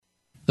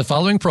The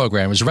following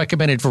program is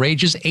recommended for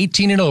ages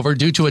 18 and over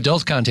due to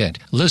adult content.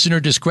 Listener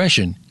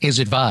discretion is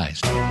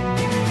advised.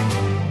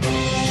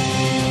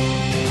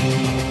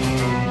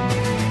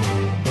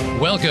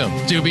 Welcome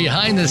to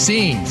Behind the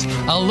Scenes,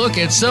 a look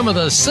at some of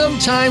the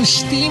sometimes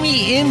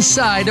steamy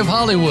inside of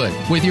Hollywood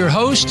with your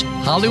host,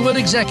 Hollywood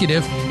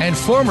executive, and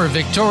former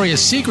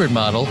Victoria's Secret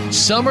model,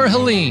 Summer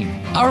Helene.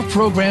 Our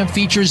program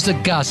features the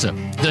gossip,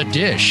 the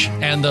dish,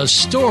 and the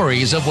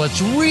stories of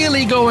what's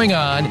really going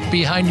on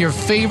behind your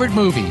favorite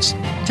movies,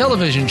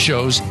 television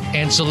shows,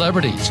 and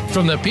celebrities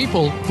from the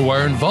people who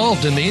are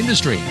involved in the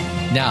industry.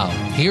 Now,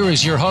 here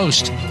is your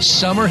host,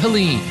 Summer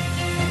Helene.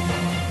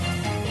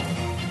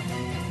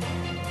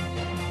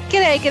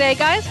 G'day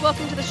guys,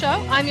 welcome to the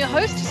show. I'm your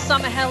host,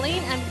 Summer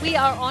Helene, and we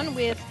are on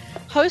with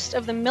host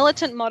of The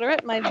Militant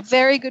Moderate, my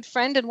very good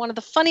friend and one of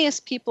the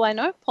funniest people I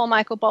know, Paul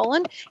Michael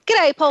Boland.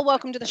 G'day, Paul,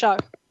 welcome to the show.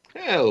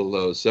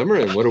 Hello, Summer,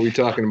 and what are we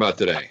talking about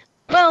today?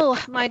 Well,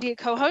 my dear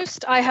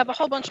co-host, I have a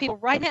whole bunch of people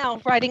right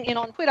now writing in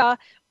on Twitter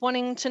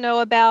wanting to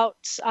know about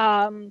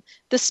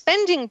the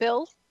spending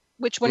bill,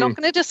 which we're not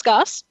going to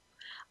discuss,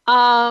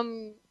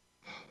 wanting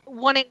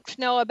to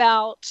know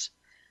about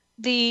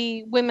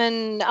the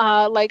women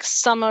like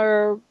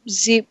Summer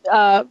Z,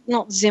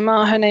 not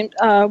Zimmer, her name,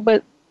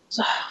 but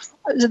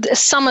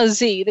Summer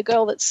Z, the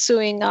girl that's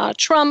suing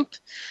Trump.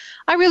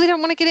 I really don't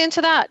want to get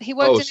into that. He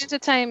worked in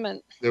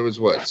entertainment. There was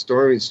what?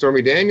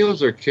 Stormy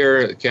Daniels or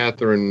Karen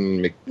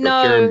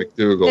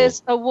McDougal?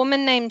 There's a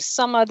woman named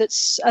Summer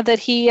that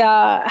he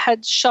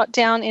had shot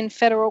down in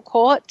federal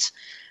court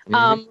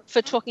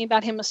for talking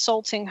about him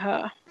assaulting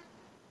her.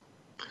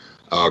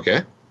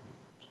 Okay.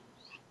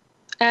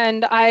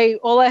 And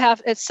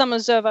it's Summer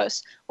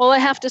Zervos. All I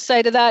have to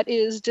say to that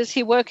is, does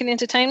he work in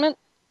entertainment?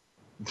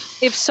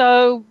 If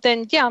so,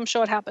 then yeah, I'm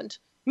sure it happened.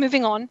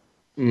 Moving on.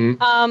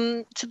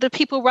 To the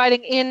people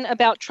writing in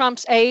about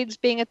Trump's aides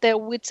being at their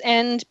wits'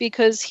 end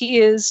because he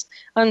is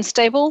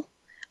unstable.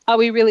 Are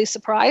we really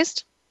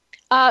surprised?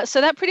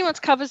 So that pretty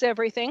much covers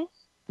everything.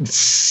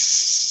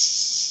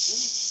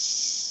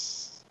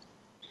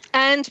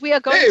 And we are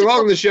going Hey,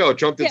 welcome to the show.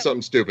 Trump did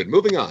something stupid.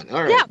 Moving on.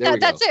 All right. Yeah,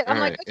 that's it. I'm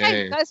like,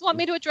 okay, you guys want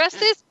me to address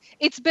this?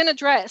 It's been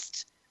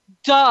addressed.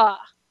 Duh.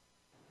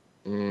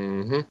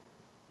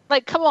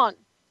 Like, come on.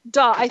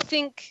 Duh. I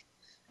think,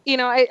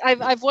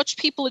 I've watched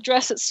people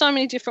address it so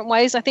many different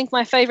ways. I think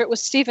my favorite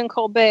was Stephen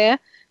Colbert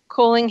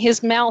calling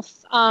his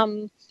mouth,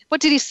 what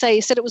did he say?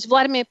 He said it was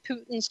Vladimir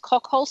Putin's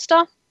cock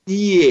holster.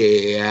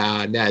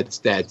 Yeah, that's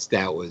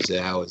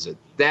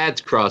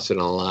crossing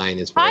a line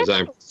as far as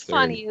I'm concerned.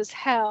 Funny as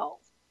hell.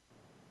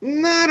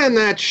 Not on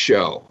that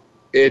show.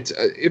 It's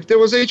if there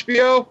was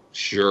HBO,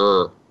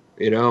 sure,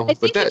 I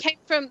think he came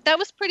from. That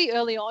was pretty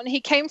early on.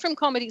 He came from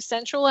Comedy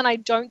Central, and I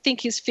don't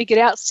think he's figured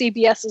out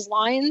CBS's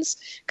lines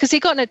because he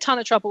got in a ton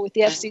of trouble with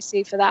the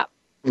FCC for that.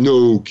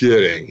 No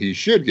kidding. He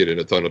should get in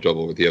a ton of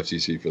trouble with the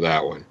FCC for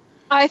that one.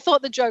 I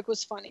thought the joke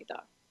was funny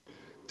though.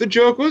 The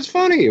joke was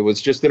funny. It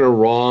was just in the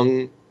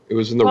wrong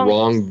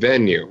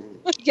venue.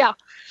 Yeah.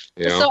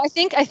 So I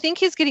think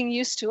he's getting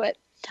used to it.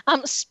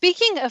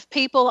 Speaking of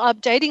people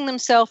updating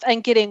themselves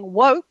and getting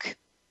woke,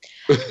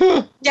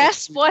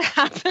 guess what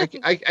happened?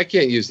 I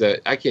can't use that.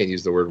 I can't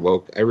use the word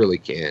woke. I really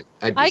can't.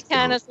 I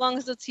can as long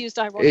as it's used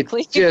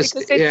ironically.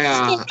 Stupid.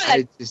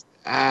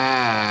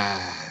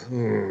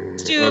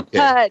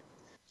 Okay.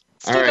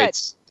 All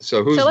right.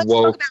 So who's let's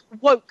woke? Talk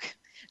about woke.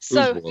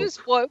 So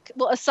who's woke?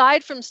 Well,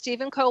 aside from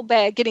Stephen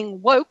Colbert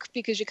getting woke,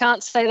 because you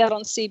can't say that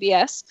on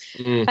CBS,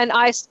 and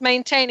I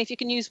maintain if you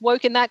can use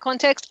woke in that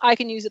context, I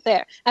can use it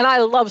there. And I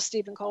love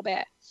Stephen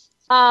Colbert.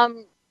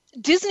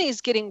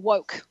 Disney's getting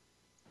woke.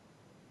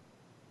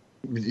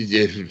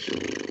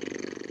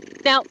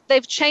 Now,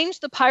 they've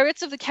changed the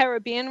Pirates of the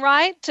Caribbean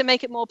ride to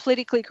make it more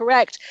politically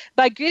correct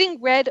by getting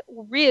rid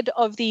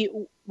of the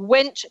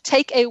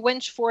take a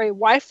wench for a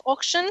wife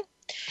auction,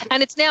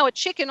 and it's now a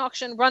chicken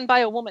auction run by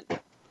a woman.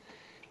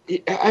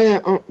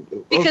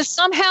 Because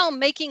somehow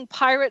making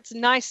pirates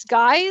nice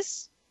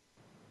guys.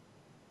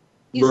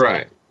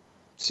 Right.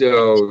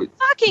 So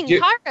fucking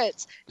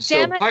pirates.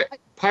 Damn it.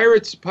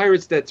 Pirates.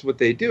 That's what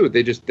they do.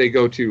 They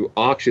go to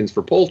auctions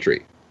for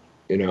poultry.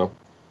 I'm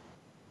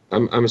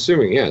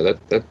assuming. Yeah.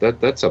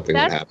 That's something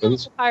that happens.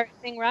 That's the pirate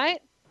thing,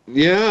 right?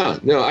 Yeah.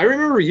 No, I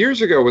remember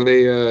years ago when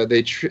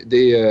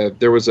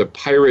there was a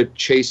pirate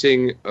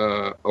chasing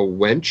a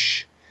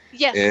wench.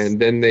 Yes. And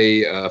then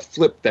they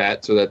flipped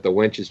that so that the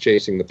wench is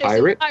chasing the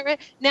pirate.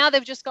 Now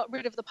they've just got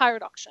rid of the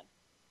pirate auction.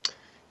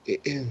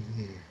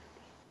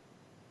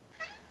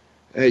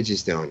 I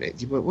just don't.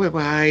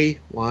 Why?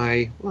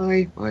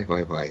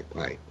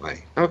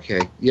 Okay,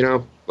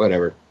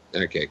 whatever.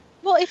 Okay.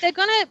 Well, if they're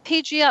going to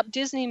PG up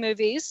Disney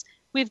movies,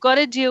 we've got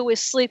to deal with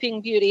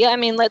Sleeping Beauty. I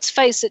mean, let's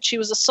face it, she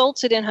was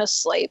assaulted in her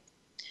sleep.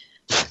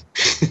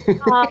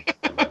 We have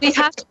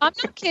to. I'm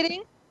not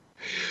kidding.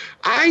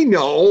 I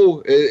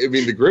know. I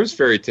mean, the Grimm's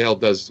Fairy Tale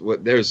does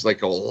what. There's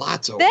like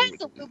lots of.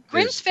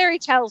 Grimm's Fairy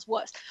Tale's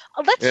worse.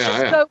 Let's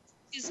go with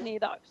Disney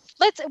though.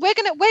 We're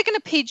gonna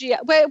PG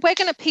up. We're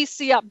gonna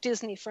PC up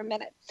Disney for a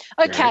minute.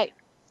 Okay. Right.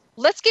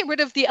 let's get rid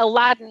of the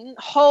Aladdin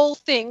whole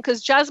thing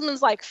because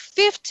Jasmine's like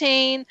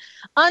 15,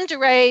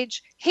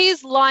 underage.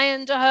 He's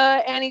lying to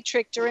her and he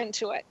tricked her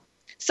into it.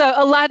 So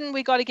Aladdin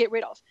we got to get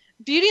rid of.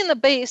 Beauty and the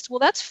Beast, well,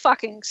 that's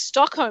fucking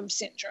Stockholm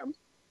Syndrome.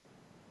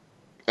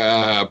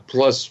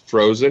 Plus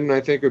Frozen, I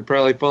think, would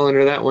probably fall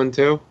under that one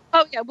too.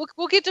 Oh, yeah,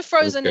 we'll get to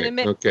Frozen in a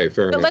minute. Okay,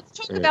 fair enough. But let's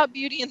talk about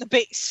Beauty and the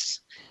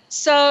Beast.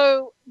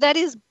 So that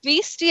is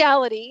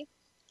bestiality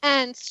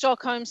and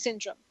Stockholm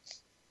Syndrome.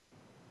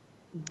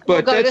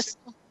 But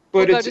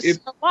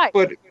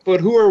but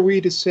who are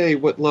we to say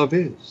what love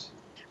is?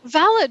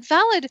 Valid.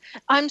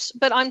 I'm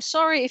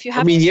sorry if you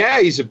have. I mean, yeah,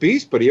 he's a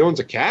beast, but he owns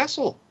a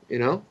castle. You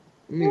know,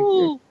 I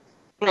mean,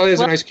 probably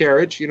has a nice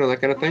carriage. You know,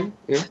 that kind of thing.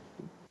 Yeah,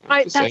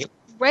 that's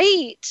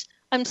great.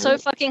 I'm so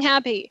fucking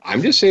happy.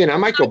 I'm just saying, I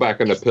might go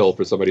back on the pill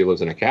for somebody who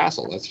lives in a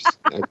castle. That's just,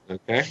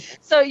 okay.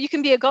 So you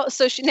can be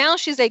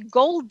she's a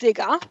gold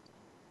digger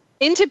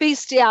into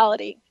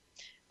bestiality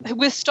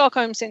with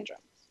Stockholm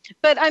Syndrome.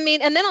 But I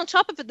mean, and then on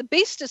top of it, the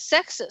beast is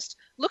sexist.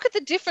 Look at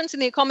the difference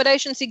in the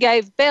accommodations he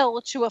gave Belle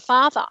to her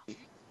father.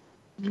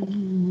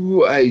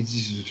 I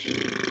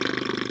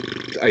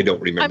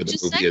don't remember the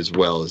movie as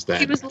well as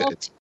that.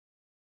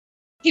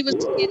 He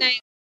was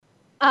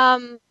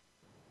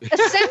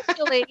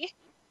essentially,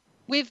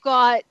 we've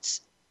got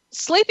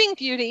Sleeping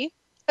Beauty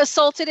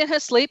assaulted in her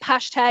sleep,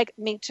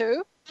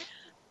 #MeToo.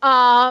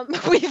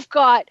 We've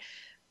got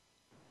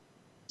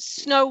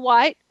Snow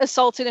White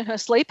assaulted in her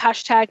sleep,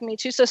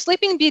 #MeToo. So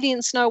Sleeping Beauty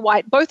and Snow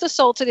White both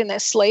assaulted in their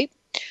sleep.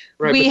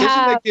 Right,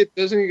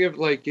 doesn't it give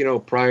like, you know,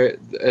 prior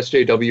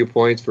SJW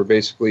points for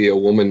basically a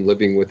woman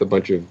living with a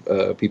bunch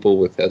of people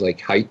with like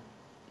height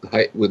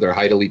with their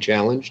heightily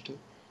challenged?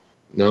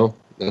 No,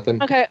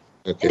 nothing. Okay.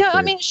 No,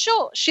 I mean,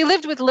 sure, she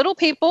lived with little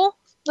people.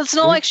 It's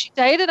not like she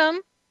dated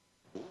them,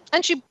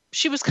 and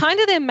she was kind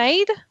of their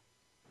maid.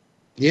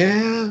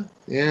 Yeah.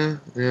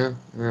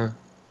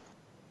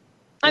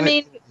 I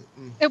mean,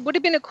 it would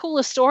have been a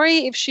cooler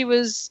story if she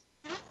was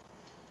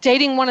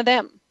dating one of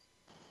them.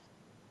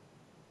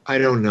 I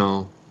don't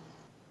know.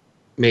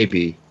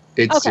 Maybe.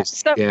 It's okay.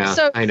 Just, I know.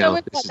 So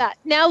we've got that.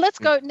 Now let's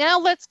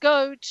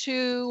go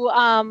to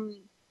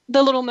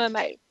The Little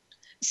Mermaid.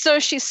 So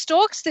she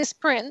stalks this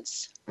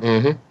prince.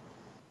 Mm-hmm.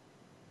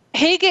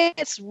 He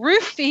gets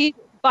roofied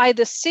by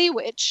the sea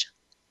witch.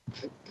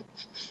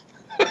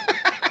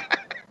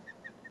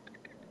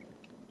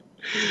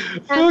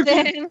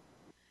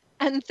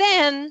 And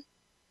then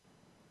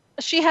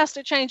she has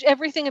to change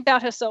everything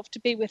about herself to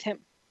be with him.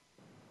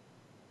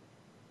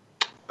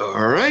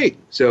 All right.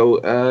 So,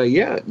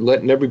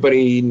 letting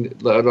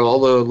all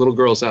the little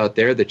girls out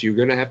there that you're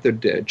going to have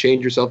to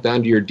change yourself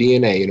down to your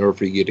DNA in order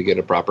for you to get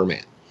a proper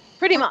man.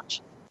 Pretty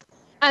much.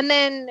 And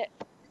then,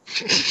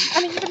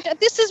 I mean,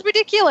 this is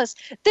ridiculous.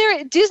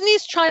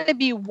 Disney's trying to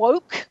be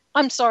woke.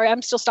 I'm sorry,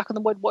 I'm still stuck on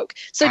the word woke.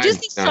 So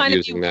Disney's trying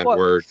to be woke. That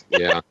word.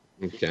 Yeah.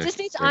 Okay.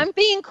 Disney's. I'm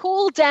being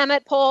cool. Damn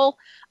it, Paul.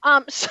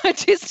 So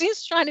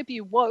Disney's trying to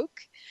be woke,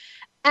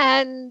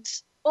 and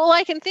all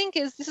I can think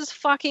is this is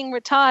fucking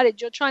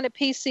retarded. You're trying to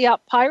PC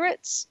up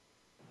pirates.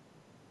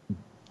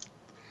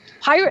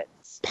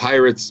 Pirates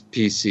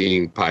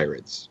PCing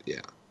pirates.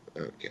 Yeah.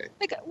 Okay.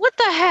 Like, what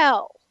the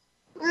hell?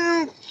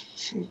 You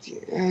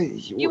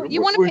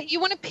want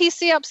to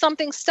PC up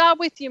something? Start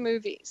with your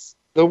movies.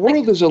 The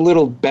world is a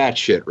little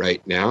batshit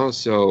right now.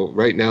 So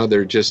right now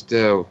they're just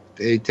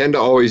they tend to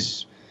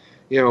always,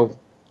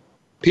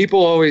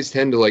 people always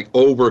tend to like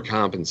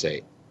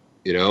overcompensate.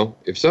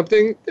 If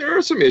there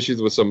are some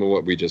issues with some of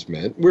what we just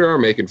meant. We are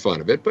making fun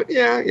of it, but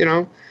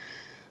yeah,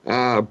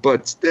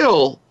 but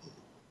still,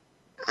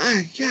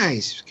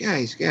 guys,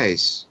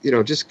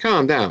 just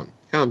calm down.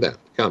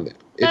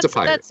 It's a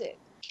pirate. That's it.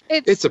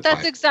 It's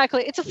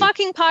a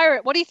fucking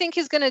pirate. What do you think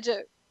he's going to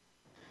do?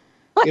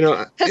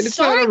 And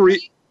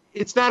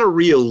it's not a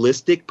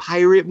realistic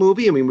pirate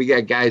movie. I mean, we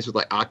got guys with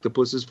like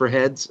octopuses for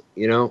heads,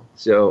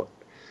 so,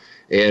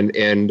 and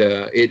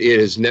it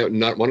is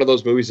not one of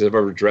those movies that have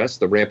ever addressed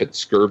the rampant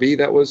scurvy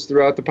that was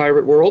throughout the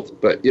pirate world,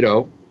 but,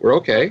 we're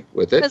okay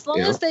with it. As long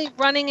as they're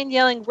running and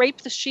yelling,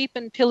 rape the sheep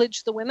and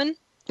pillage the women,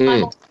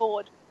 I'm on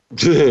board.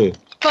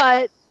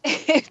 But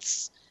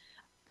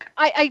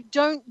I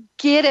don't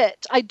get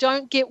it. I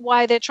don't get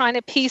why they're trying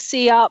to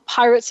PC up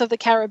Pirates of the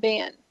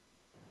Caribbean.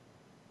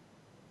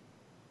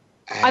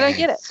 I don't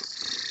get it.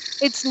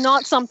 It's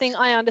not something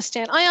I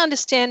understand. I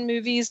understand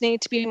movies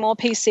need to be more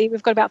PC.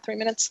 We've got about 3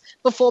 minutes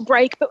before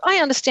break, but I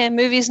understand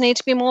movies need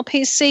to be more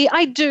PC.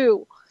 I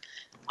do.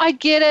 I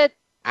get it.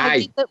 I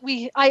think that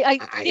we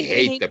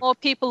need more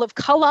people of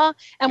color.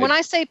 And when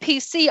I say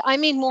PC, I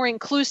mean more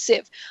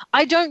inclusive.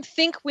 I don't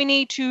think we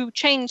need to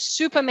change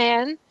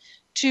Superman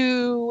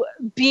to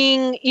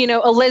being,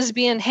 a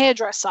lesbian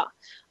hairdresser.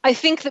 I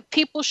think that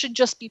people should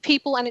just be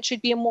people, and it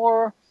should be a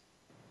more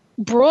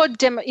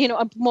broad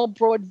a more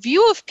broad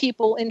view of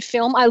people in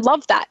film. I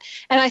love that.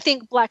 And I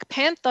think Black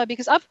Panther,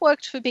 because I've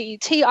worked for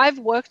BET, I've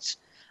worked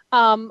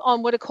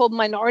on what are called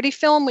minority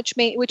film, which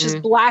is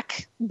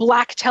black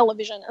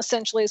television,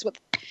 essentially, is what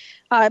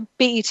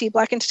BET,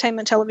 Black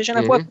Entertainment Television.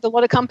 I've worked with a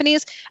lot of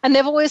companies, and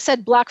they've always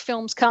said black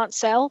films can't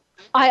sell.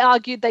 I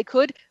argued they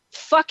could.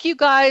 Fuck you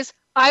guys.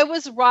 I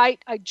was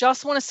right. I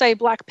just want to say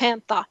Black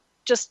Panther.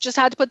 Just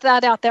had to put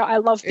that out there. I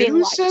love being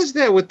who says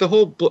that with the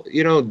whole,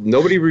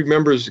 nobody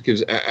remembers,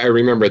 because I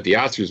remember at the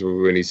Oscars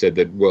when he said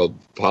that, well,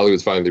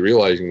 Hollywood's finally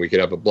realizing we could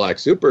have a black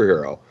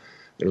superhero.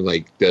 And I'm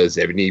like, does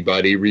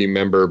anybody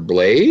remember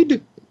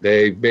Blade?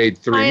 They made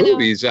 3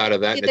 movies out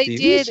of that in a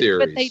TV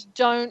series.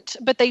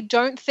 But they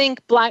don't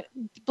think black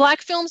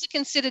films are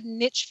considered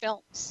niche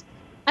films.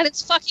 And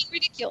it's fucking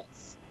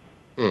ridiculous.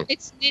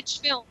 It's niche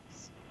films.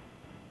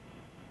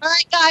 All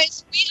right,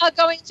 guys, we are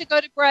going to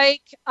go to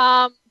break.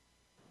 I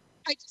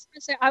just want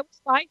to say I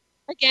was right.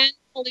 Again,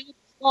 Hollywood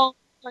was wrong.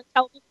 Don't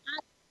tell them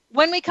that.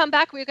 When we come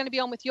back, we're going to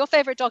be on with your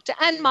favorite doctor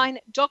and mine,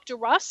 Dr.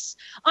 Russ.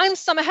 I'm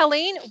Summer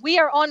Helene. We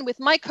are on with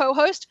my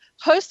co-host,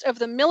 host of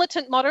The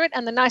Militant Moderate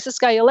and the Nicest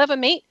Guy You'll Ever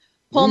Meet,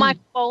 Paul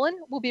Michael Boland.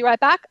 We'll be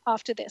right back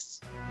after this.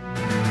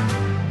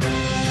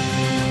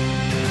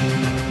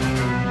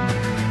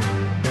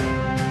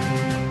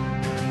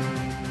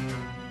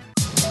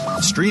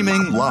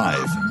 Streaming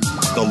live,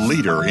 the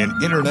leader in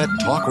Internet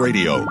talk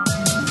radio,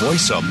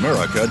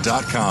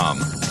 VoiceAmerica.com.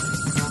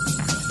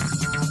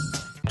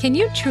 Can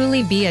you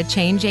truly be a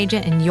change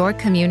agent in your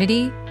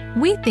community?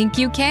 We think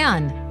you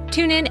can.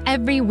 Tune in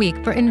every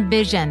week for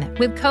Envision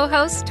with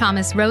co-hosts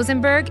Thomas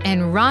Rosenberg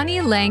and Ronnie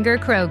Langer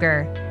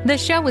Kroger. The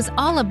show is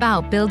all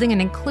about building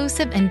an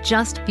inclusive and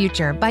just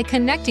future by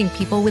connecting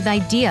people with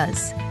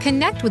ideas.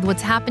 Connect with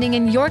what's happening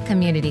in your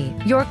community,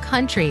 your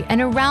country,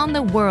 and around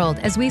the world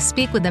as we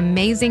speak with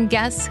amazing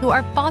guests who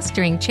are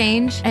fostering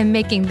change and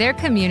making their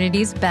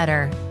communities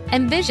better.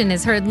 Envision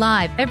is heard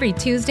live every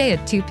Tuesday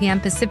at 2 p.m.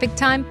 Pacific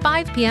Time,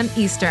 5 p.m.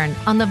 Eastern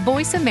on the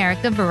Voice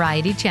America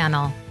Variety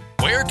Channel.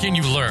 Where can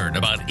you learn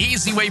about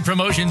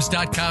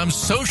EasyWayPromotions.com's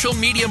social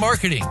media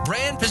marketing,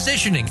 brand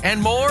positioning,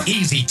 and more?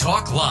 Easy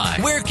Talk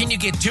Live. Where can you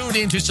get tuned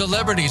into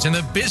celebrities in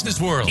the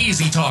business world?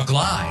 Easy Talk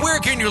Live. Where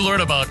can you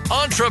learn about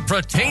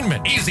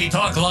entrepreneur-tainment? Easy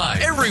Talk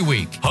Live. Every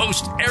week,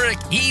 host Eric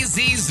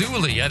E.Z.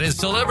 Zuli and his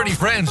celebrity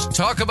friends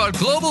talk about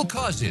global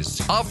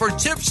causes, offer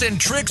tips and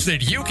tricks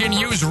that you can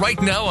use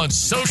right now on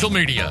social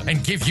media,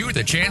 and give you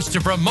the chance to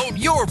promote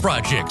your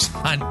projects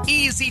on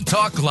Easy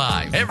Talk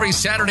Live. Every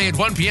Saturday at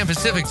 1 p.m.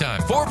 Pacific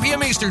Time, 4 p.m.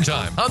 Eastern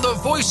Time on the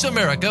Voice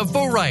America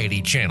Variety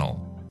Channel.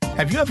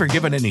 Have you ever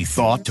given any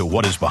thought to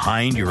what is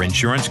behind your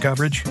insurance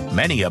coverage?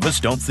 Many of us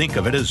don't think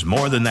of it as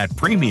more than that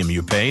premium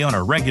you pay on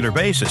a regular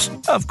basis.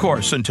 Of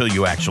course, until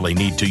you actually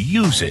need to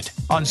use it.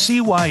 On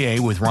CYA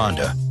with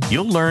Rhonda,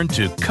 you'll learn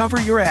to cover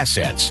your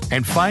assets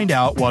and find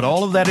out what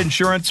all of that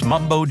insurance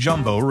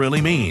mumbo-jumbo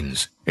really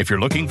means. If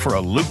you're looking for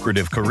a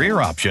lucrative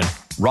career option,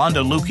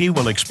 Rhonda Lukey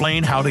will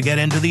explain how to get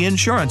into the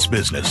insurance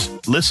business.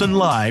 Listen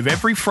live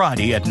every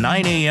Friday at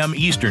 9 a.m.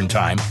 Eastern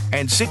Time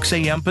and 6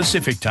 a.m.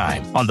 Pacific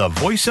Time on the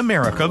Voice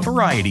America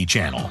Variety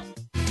Channel.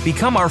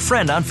 Become our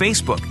friend on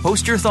Facebook.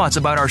 Post your thoughts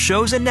about our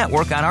shows and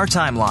network on our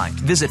timeline.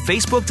 Visit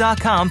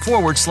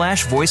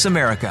Facebook.com/Voice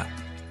America.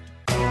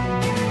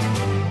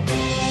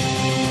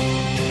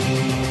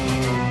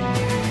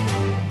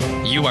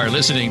 You are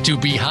listening to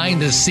Behind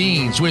the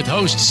Scenes with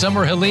host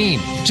Summer Helene.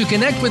 To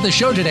connect with the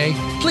show today,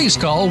 please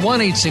call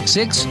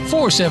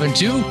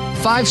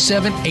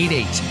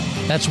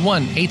 1-866-472-5788. That's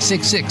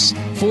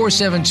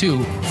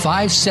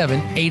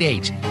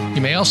 1-866-472-5788.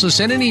 You may also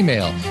send an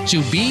email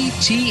to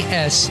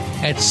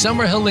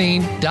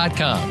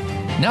bts@summerhelene.com.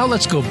 Now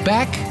let's go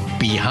back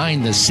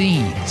behind the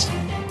scenes.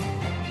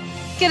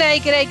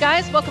 G'day,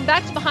 guys. Welcome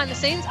back to Behind the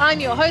Scenes. I'm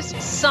your host,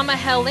 Summer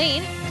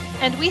Helene.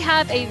 And we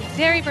have a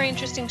very, very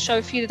interesting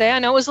show for you today. I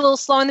know it was a little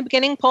slow in the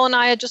beginning. Paul and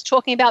I are just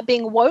talking about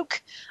being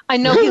woke. I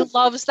know he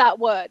loves that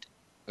word.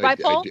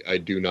 Right, Paul? I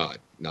do not.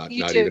 Not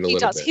you not do. even a He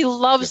little does. bit. He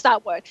loves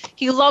that word.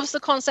 He loves the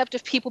concept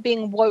of people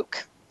being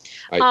woke.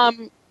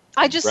 I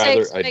just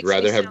I'd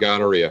rather have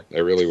gonorrhea. I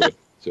really would.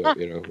 So,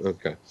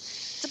 okay.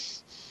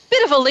 It's a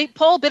bit of a leap,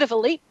 Paul. Bit of a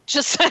leap.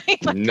 Just saying.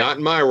 Not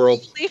in my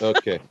world.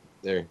 Okay.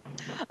 There.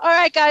 All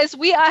right, guys,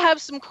 I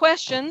have some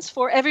questions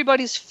for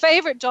everybody's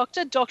favorite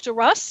doctor, Dr.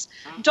 Russ.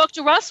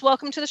 Dr. Russ,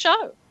 welcome to the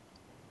show.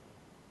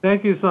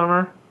 Thank you,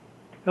 Summer.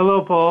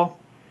 Hello, Paul.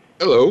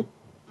 Hello.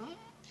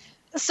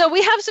 So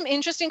we have some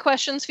interesting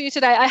questions for you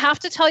today. I have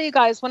to tell you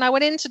guys, when I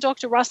went into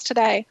Dr. Russ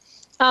today,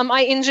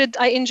 I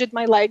injured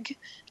my leg.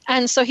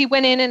 And so he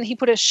went in and he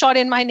put a shot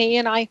in my knee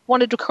and I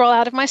wanted to crawl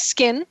out of my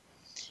skin.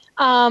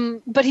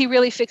 But he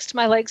really fixed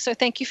my leg. So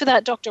thank you for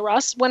that, Dr.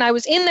 Russ. When I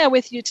was in there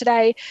with you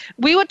today,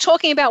 we were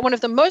talking about one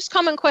of the most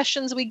common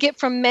questions we get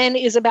from men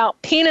is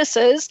about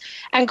penises.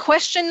 And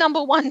question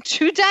number 1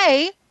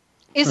 today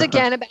is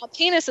again about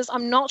penises.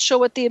 I'm not sure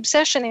what the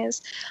obsession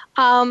is.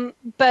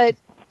 But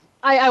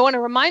I want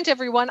to remind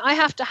everyone, I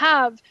have to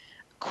have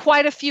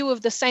quite a few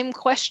of the same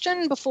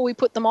question before we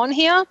put them on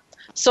here.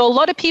 So a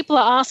lot of people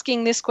are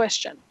asking this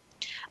question.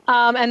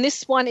 And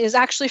this one is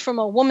actually from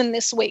a woman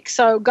this week.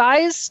 So,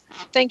 guys,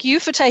 thank you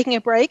for taking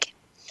a break.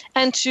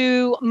 And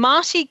to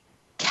Marty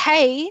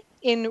K,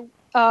 in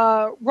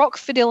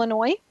Rockford,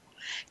 Illinois.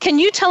 Can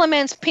you tell a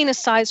man's penis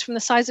size from the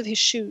size of his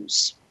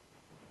shoes?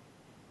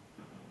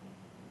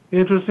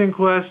 Interesting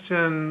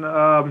question.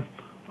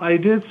 I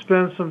did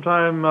spend some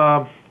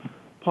time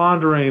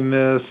pondering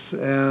this,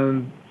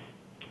 and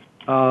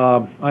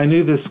I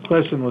knew this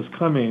question was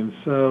coming.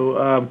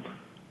 So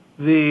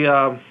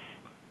the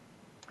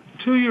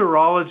two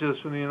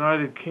urologists from the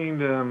United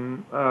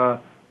Kingdom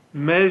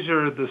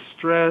measured the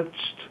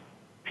stretched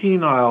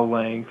penile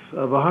length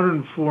of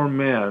 104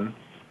 men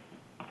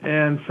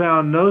and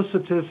found no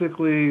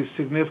statistically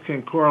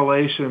significant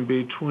correlation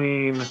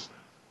between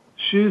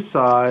shoe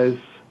size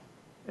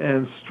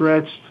and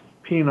stretched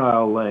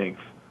penile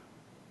length,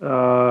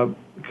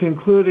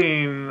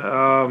 concluding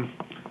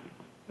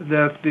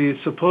that the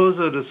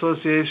supposed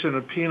association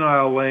of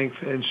penile length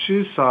and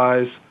shoe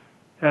size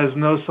has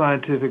no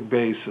scientific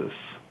basis.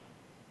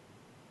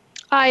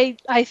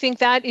 I think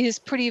that is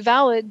pretty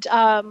valid.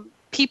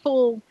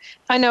 People,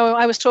 I know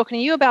I was talking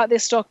to you about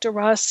this, Dr.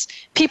 Russ,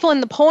 people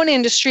in the porn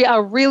industry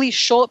are really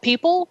short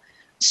people,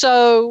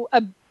 so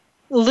a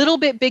little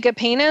bit bigger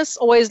penis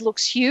always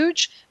looks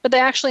huge, but they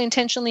actually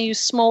intentionally use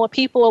smaller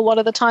people a lot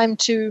of the time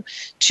to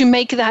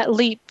make that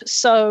leap.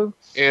 So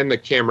and the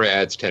camera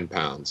adds 10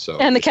 pounds. So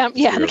and the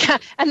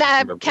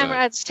camera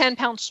adds 10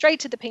 pounds straight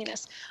to the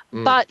penis.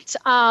 But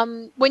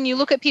when you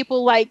look at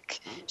people like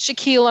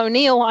Shaquille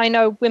O'Neal, I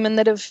know women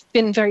that have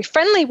been very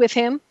friendly with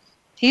him.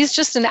 He's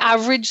just an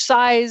average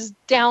size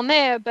down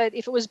there, but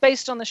if it was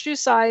based on the shoe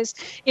size,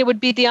 it would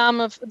be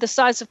the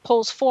size of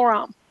Paul's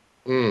forearm.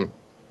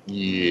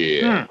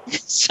 Yeah.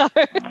 So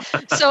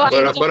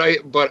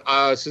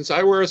since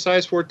I wear a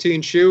size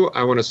 14 shoe,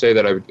 I want to say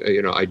that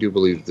I do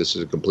believe this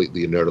is a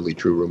completely and utterly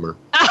true rumor.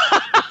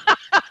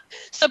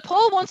 So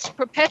Paul wants to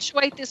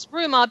perpetuate this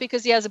rumor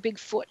because he has a big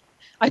foot.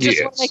 I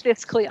just want to make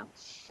this clear.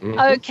 Mm-hmm.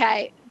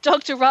 Okay,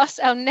 Dr. Russ,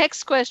 our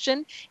next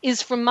question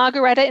is from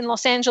Margareta in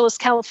Los Angeles,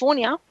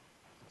 California.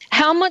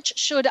 How much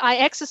should I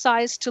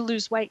exercise to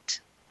lose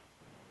weight?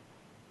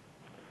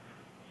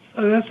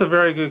 That's a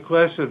very good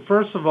question.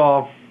 First of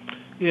all,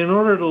 in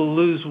order to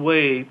lose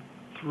weight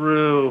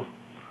through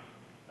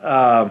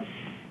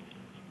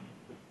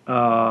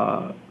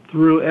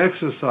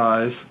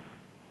exercise,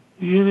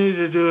 you need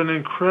to do an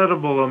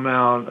incredible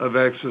amount of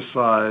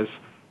exercise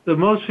that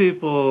most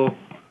people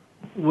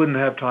wouldn't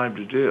have time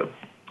to do.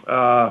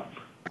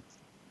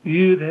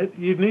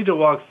 You'd need to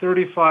walk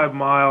 35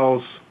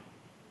 miles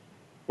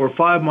or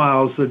 5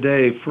 miles a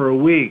day for a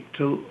week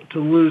to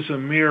lose a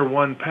mere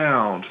 1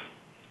 pound.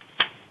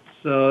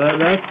 So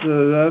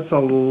that's a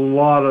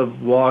lot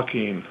of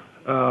walking.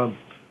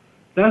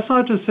 That's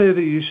not to say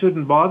that you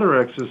shouldn't bother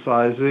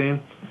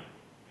exercising.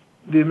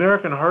 The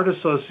American Heart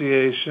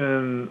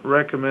Association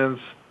recommends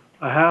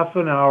a half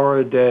an hour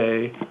a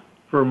day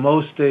for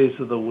most days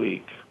of the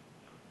week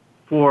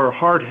for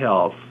heart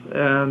health.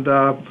 And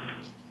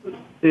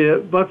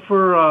but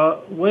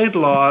for weight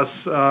loss,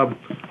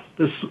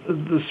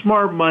 the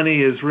smart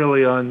money is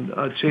really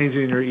on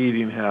changing your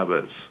eating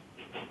habits.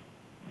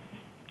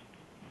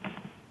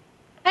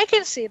 I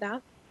can see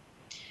that.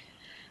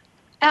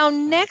 Our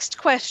next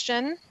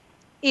question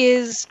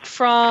is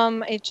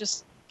from, it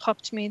just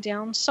popped me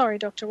down. Sorry,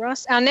 Dr.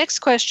 Russ. Our next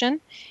question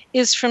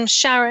is from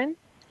Sharon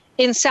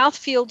in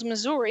Southfield,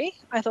 Missouri.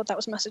 I thought that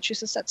was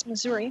Massachusetts. That's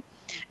Missouri.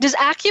 Does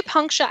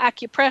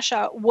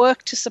acupressure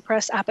work to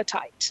suppress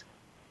appetite?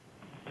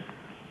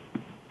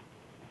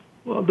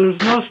 Well, there's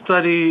no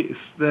studies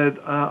that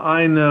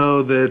I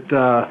know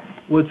that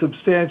would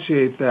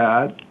substantiate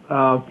that.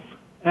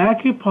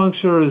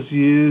 Acupuncture is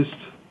used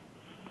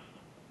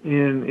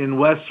in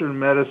Western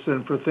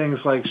medicine for things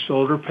like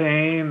shoulder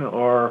pain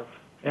or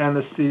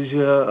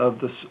anesthesia of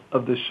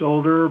the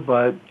shoulder,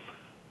 but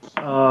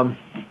and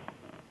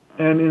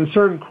in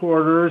certain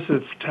quarters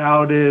it's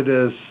touted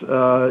as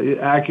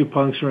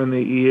acupuncture in the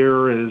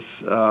ear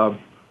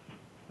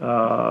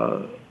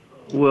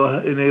will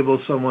enable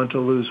someone to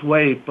lose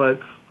weight, but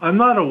I'm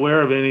not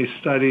aware of any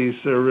studies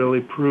that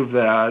really prove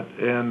that.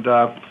 And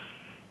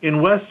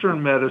in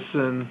Western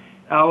medicine,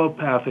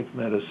 allopathic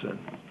medicine,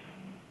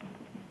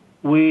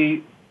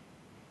 we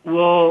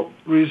will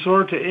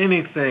resort to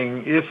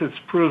anything if it's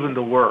proven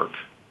to work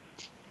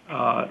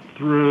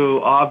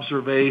through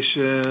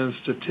observation,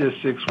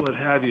 statistics, what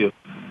have you.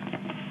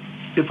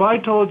 If I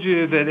told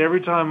you that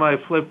every time I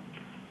flip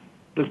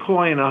the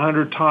coin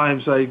 100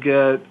 times I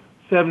get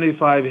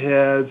 75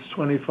 heads,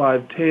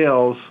 25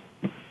 tails,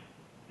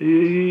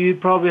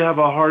 you'd probably have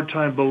a hard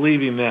time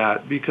believing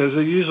that because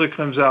it usually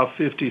comes out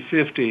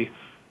 50-50.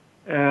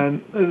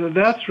 And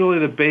that's really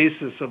the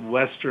basis of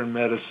Western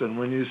medicine.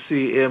 When you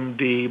see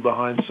MD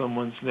behind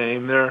someone's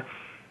name,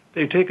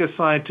 they take a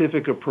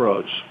scientific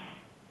approach.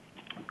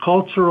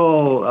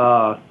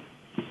 Cultural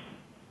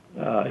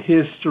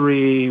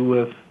history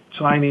with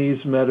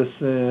Chinese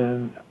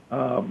medicine,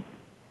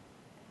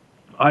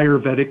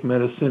 Ayurvedic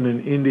medicine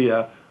in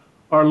India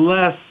are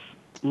less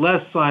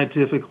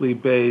scientifically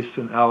based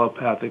than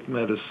allopathic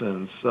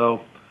medicine.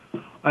 So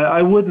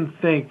I wouldn't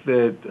think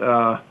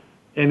that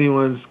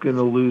anyone's going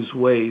to lose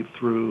weight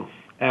through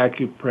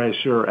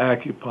acupressure or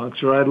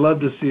acupuncture. I'd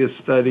love to see a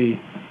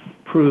study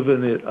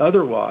proving it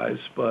otherwise,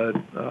 but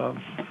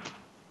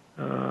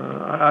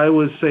I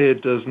would say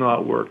it does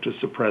not work to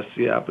suppress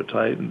the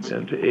appetite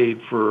and to aid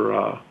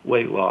for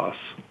weight loss.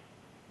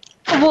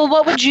 Well,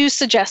 what would you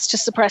suggest to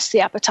suppress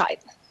the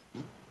appetite?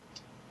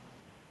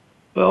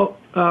 Well,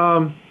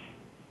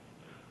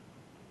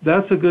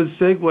 that's a good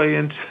segue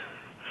into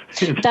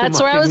that's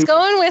where I was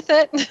going with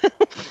it.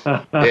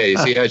 Yeah, you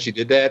see how she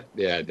did that?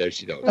 Yeah, there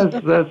she goes.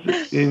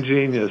 That's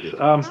ingenious.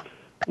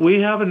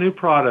 We have a new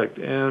product,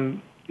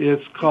 and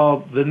it's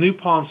called the New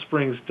Palm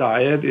Springs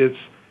Diet.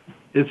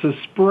 It's a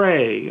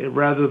spray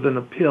rather than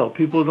a pill.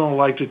 People don't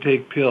like to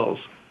take pills.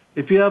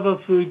 If you have a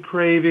food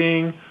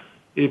craving,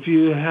 if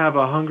you have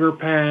a hunger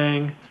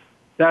pang,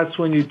 that's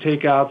when you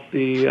take out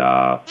the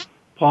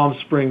Palm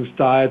Springs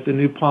Diet, the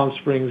New Palm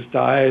Springs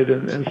Diet,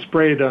 and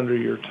spray it under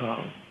your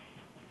tongue.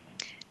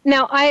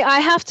 Now,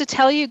 I have to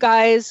tell you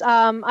guys,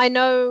 I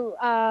know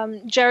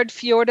Jared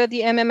Fiorda,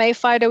 the MMA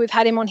fighter, we've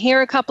had him on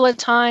here a couple of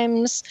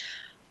times.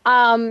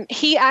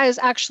 He is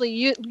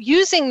actually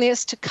using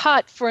this to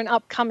cut for an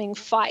upcoming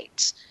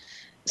fight.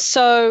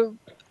 So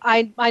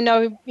I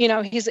know,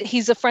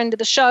 he's a friend of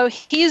the show.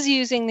 He's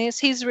using this.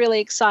 He's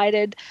really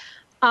excited.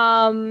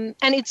 And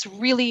it's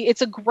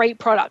a great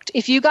product.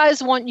 If you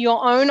guys want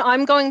your own,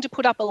 I'm going to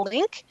put up a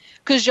link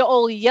because you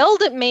all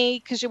yelled at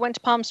me because you went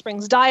to Palm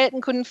Springs Diet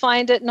and couldn't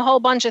find it and a whole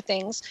bunch of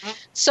things.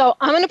 So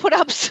I'm going to put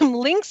up some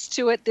links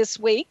to it this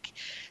week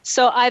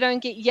so I don't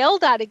get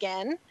yelled at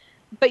again.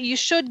 But you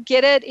should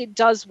get it. It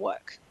does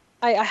work.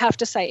 I have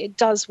to say, it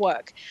does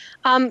work.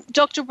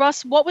 Dr.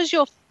 Russ, what was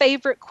your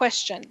favorite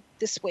question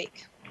this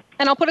week?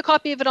 And I'll put a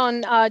copy of it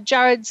on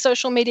Jared's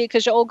social media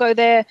because you all go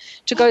there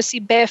to go see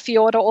Bear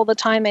Fiorda all the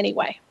time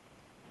anyway.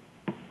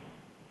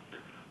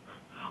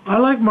 I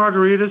like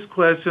Margarita's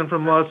question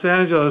from Los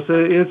Angeles.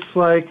 It's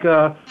like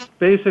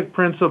basic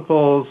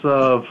principles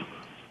of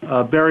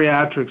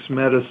bariatrics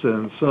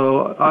medicine.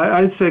 So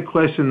I'd say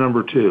question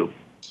number 2.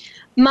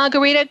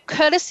 Margarita,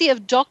 courtesy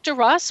of Dr.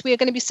 Russ, we are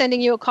going to be sending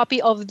you a copy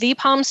of the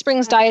Palm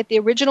Springs Diet, the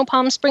original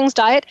Palm Springs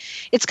Diet.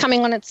 It's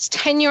coming on its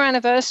 10-year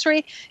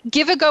anniversary.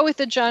 Give a go with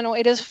the journal.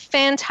 It is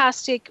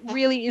fantastic,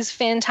 really is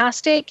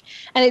fantastic.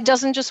 And it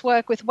doesn't just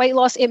work with weight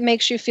loss. It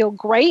makes you feel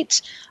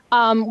great.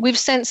 We've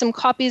sent some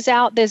copies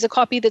out. There's a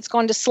copy that's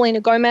gone to Selena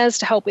Gomez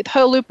to help with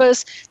her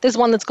lupus. There's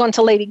one that's gone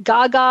to Lady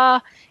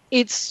Gaga.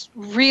 It's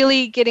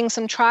really getting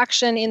some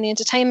traction in the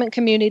entertainment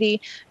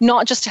community,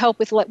 not just to help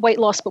with weight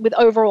loss, but with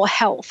overall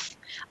health,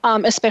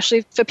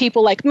 especially for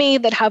people like me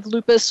that have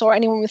lupus or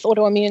anyone with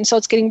autoimmune. So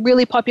it's getting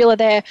really popular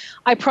there.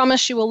 I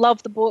promise you will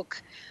love the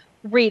book.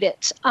 Read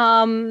it.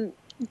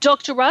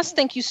 Dr. Russ,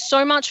 thank you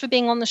so much for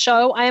being on the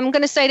show. I am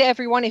going to say to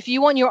everyone, if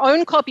you want your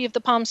own copy of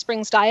the Palm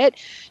Springs Diet,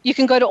 you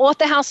can go to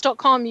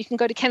authorhouse.com, you can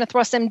go to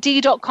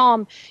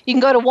kennethrossmd.com, you can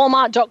go to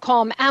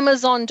walmart.com,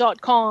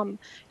 amazon.com.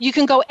 You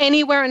can go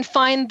anywhere and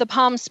find the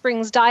Palm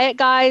Springs Diet,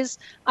 guys.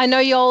 I know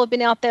you all have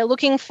been out there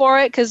looking for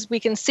it because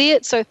we can see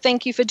it, so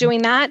thank you for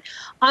doing that.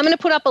 I'm going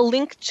to put up a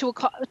link to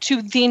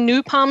the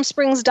new Palm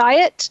Springs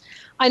Diet.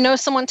 I know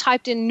someone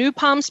typed in New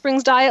Palm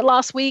Springs Diet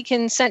last week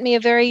and sent me a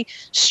very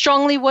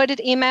strongly worded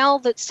email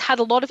that's had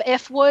a lot of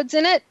F words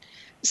in it.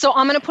 So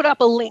I'm going to put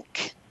up a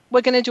link. We're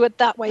going to do it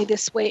that way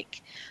this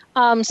week.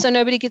 So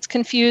nobody gets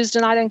confused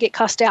and I don't get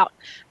cussed out.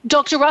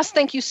 Dr. Russ,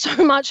 thank you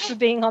so much for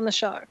being on the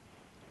show.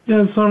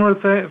 Yeah, Summer,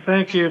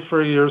 thank you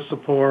for your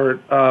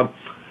support. On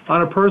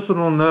a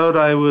personal note,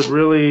 I would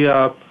really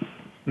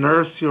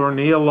nurse your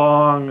knee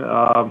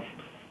along.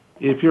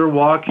 If you're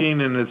walking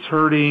and it's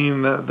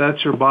hurting,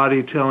 that's your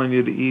body telling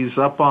you to ease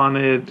up on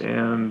it.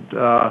 And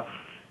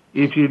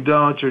if you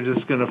don't, you're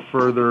just going to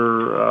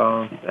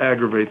further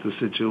aggravate the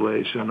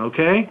situation,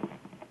 okay?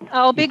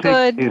 I'll be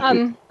good.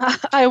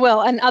 I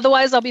will. And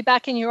otherwise, I'll be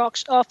back in your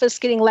office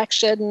getting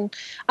lectured. And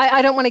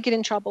I don't want to get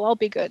in trouble. I'll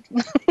be good.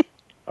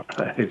 All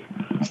right.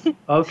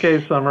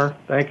 Okay, Summer.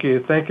 Thank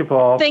you. Thank you,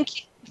 Paul.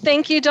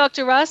 Thank you,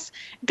 Dr. Russ.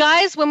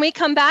 Guys, when we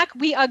come back,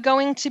 we are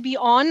going to be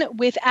on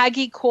with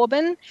Aggie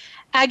Corbin.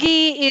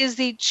 Aggie is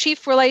the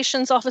Chief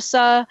Relations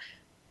Officer.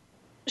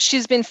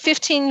 She's been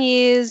 15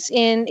 years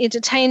in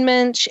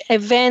entertainment,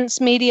 events,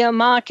 media,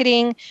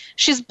 marketing.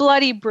 She's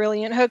bloody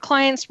brilliant. Her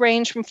clients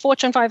range from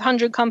Fortune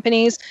 500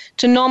 companies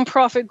to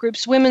nonprofit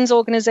groups, women's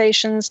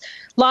organizations,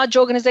 large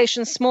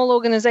organizations, small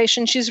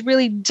organizations. She's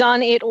really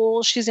done it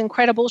all. She's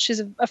incredible.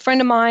 She's a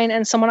friend of mine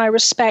and someone I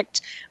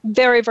respect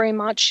very, very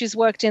much. She's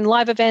worked in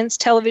live events,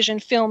 television,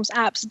 films,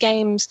 apps,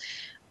 games,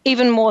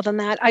 even more than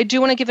that. I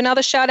do want to give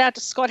another shout out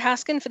to Scott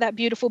Haskin for that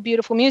beautiful,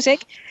 beautiful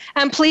music.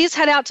 And please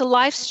head out to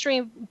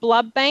Livestream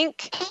Blood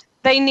Bank.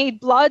 They need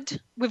blood.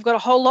 We've got a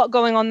whole lot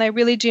going on. They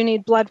really do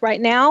need blood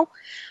right now.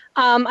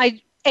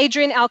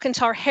 Adrian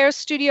Alcantar Hair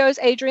Studios.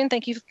 Adrian,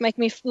 thank you for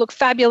making me look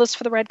fabulous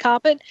for the red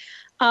carpet.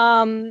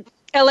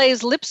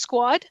 LA's Lip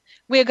Squad.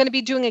 We're going to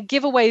be doing a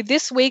giveaway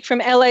this week from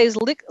LA's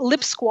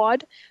Lip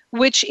Squad,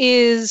 which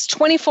is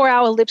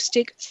 24-hour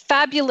lipstick,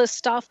 fabulous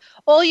stuff.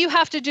 All you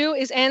have to do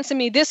is answer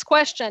me this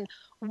question.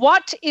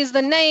 What is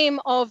the name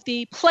of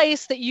the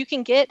place that you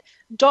can get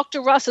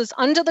Dr. Russ's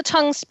Under the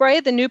Tongue Spray,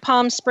 the New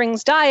Palm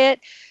Springs diet,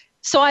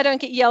 so I don't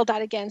get yelled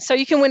at again? So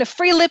you can win a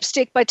free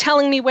lipstick by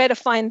telling me where to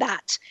find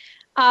that.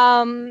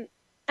 And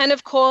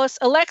of course,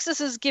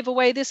 Alexis's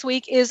giveaway this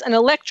week is an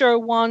electro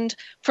wand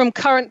from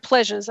Current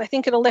Pleasures. I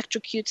think it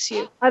electrocutes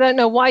you. I don't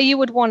know why you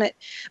would want it.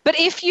 But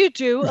if you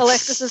do,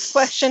 Alexis's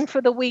question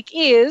for the week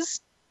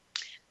is,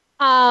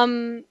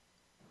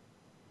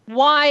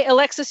 why,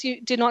 Alexis,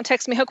 you did not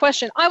text me her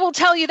question. I will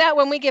tell you that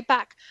when we get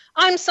back.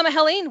 I'm Summer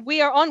Helene.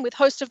 We are on with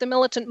host of The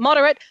Militant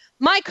Moderate,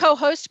 my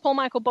co-host, Paul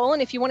Michael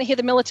Boland. If you want to hear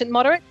The Militant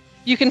Moderate,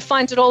 you can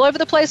find it all over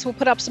the place. We'll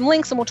put up some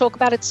links and we'll talk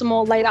about it some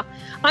more later.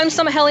 I'm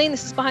Summer Helene.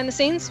 This is Behind the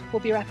Scenes. We'll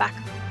be right back.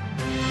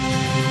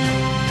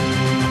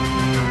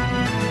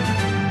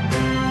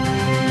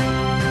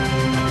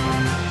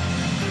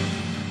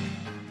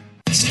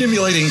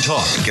 Stimulating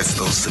talk gets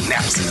those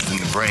synapses in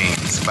the brain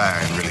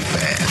firing really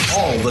fast.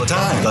 all the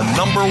time. The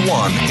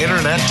 #1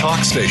 internet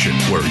talk station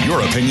where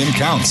your opinion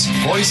counts.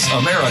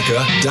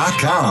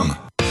 VoiceAmerica.com.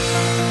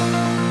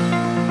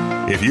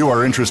 If you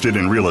are interested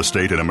in real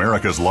estate in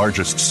America's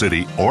largest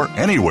city or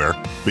anywhere,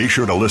 be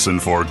sure to listen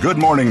for Good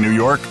Morning New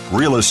York,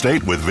 Real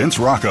Estate with Vince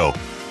Rocco.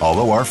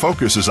 Although our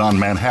focus is on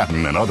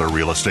Manhattan and other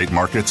real estate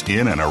markets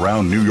in and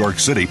around New York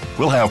City,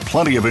 we'll have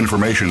plenty of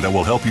information that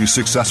will help you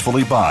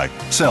successfully buy,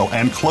 sell,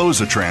 and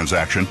close a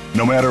transaction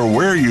no matter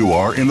where you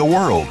are in the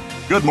world.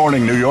 Good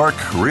Morning New York,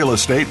 Real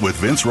Estate with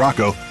Vince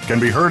Rocco can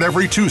be heard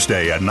every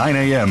Tuesday at 9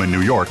 a.m. in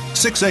New York,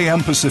 6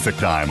 a.m. Pacific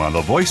Time on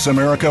the Voice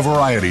America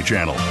Variety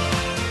Channel.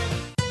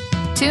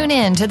 Tune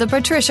in to The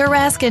Patricia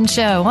Raskin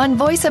Show on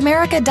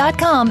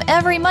VoiceAmerica.com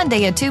every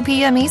Monday at 2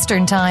 p.m.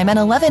 Eastern Time and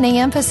 11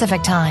 a.m.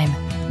 Pacific Time.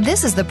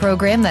 This is the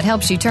program that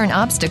helps you turn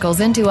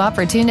obstacles into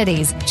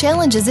opportunities,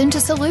 challenges into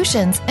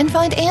solutions, and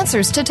find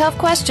answers to tough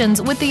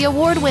questions with the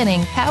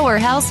award-winning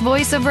powerhouse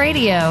voice of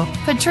radio,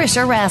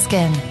 Patricia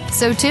Raskin.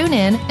 So tune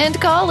in and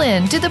call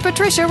in to The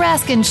Patricia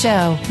Raskin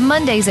Show,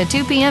 Mondays at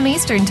 2 p.m.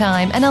 Eastern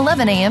Time and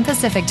 11 a.m.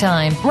 Pacific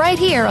Time, right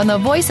here on the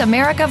Voice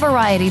America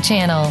Variety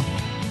Channel.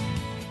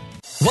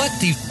 What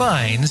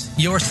defines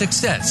your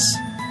success?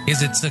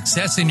 Is it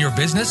success in your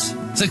business?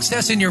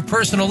 Success in your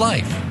personal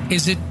life?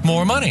 Is it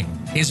more money?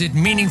 Is it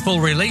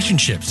meaningful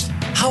relationships?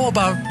 How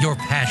about your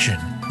passion?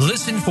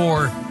 Listen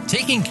for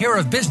Taking Care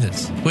of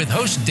Business with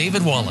host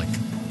David Wallach.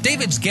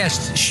 David's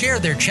guests share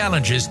their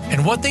challenges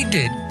and what they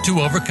did to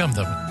overcome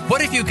them.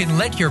 What if you can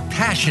let your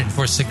passion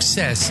for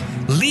success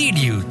lead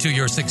you to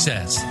your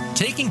success?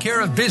 Taking Care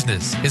of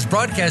Business is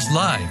broadcast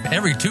live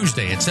every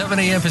Tuesday at 7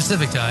 a.m.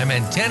 Pacific Time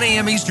and 10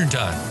 a.m. Eastern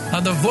Time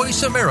on the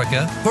Voice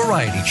America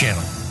Variety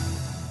Channel.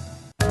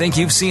 Think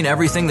you've seen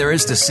everything there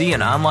is to see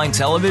in online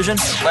television?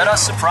 Let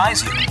us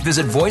surprise you.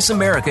 Visit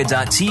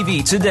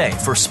voiceamerica.tv today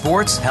for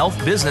sports,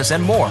 health, business,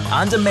 and more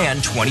on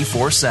demand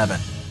 24/7.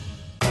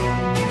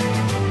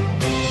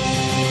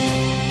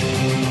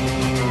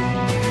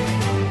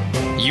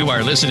 You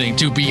are listening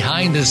to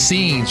Behind the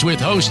Scenes with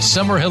host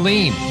Summer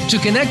Helene. To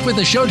connect with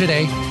the show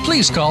today,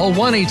 please call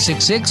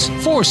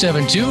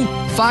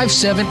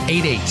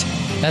 1-866-472-5788.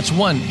 That's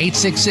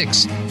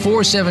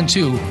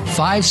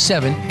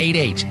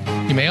 1-866-472-5788.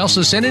 You may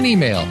also send an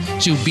email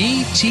to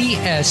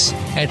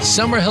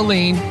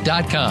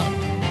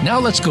bts@summerhelene.com. Now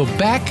let's go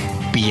back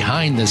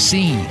behind the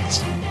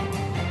scenes.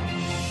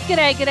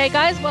 G'day,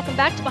 guys. Welcome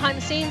back to Behind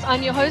the Scenes.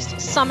 I'm your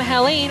host, Summer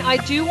Helene. I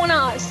do want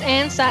to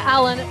answer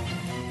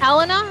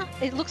Alana,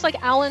 it looks like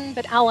Alan,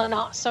 but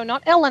Alana, so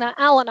not Elena,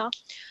 Alana,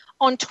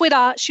 on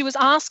Twitter. She was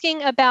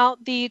asking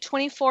about the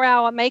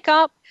 24-hour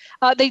makeup.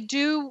 They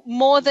do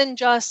more than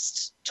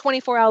just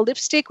 24-hour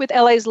lipstick with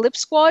LA's Lip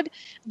Squad.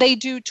 They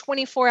do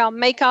 24-hour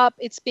makeup.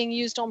 It's being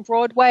used on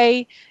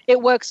Broadway.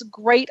 It works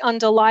great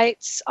under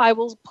lights. I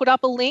will put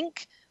up a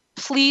link.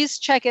 Please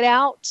check it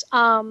out.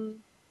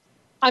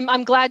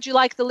 I'm glad you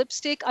like the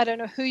lipstick. I don't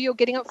know who you're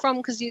getting it from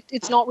because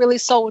it's not really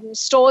sold in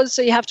stores,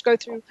 so you have to go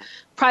through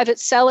private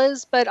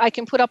sellers. But I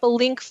can put up a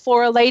link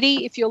for a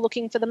lady if you're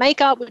looking for the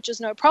makeup, which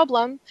is no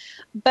problem.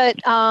 But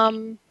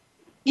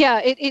yeah,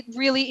 it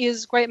really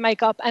is great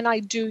makeup, and I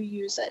do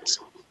use it.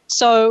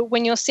 So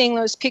when you're seeing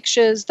those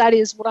pictures, that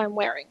is what I'm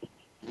wearing.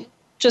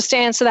 Just to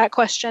answer that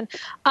question.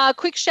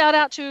 Quick shout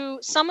out to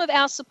some of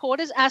our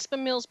supporters,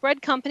 Aspen Mills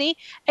Bread Company,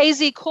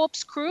 AZ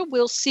Corpse Crew.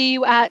 We'll see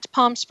you at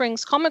Palm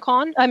Springs Comic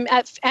Con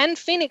and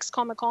Phoenix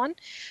Comic Con.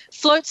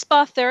 Float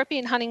Spa Therapy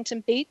in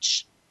Huntington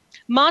Beach.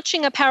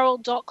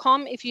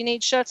 Marchingapparel.com if you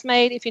need shirts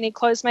made, if you need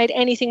clothes made,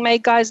 anything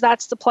made, guys,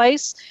 that's the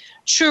place.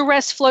 True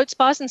Rest Float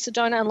Spas in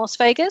Sedona and Las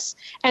Vegas.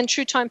 And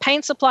True Time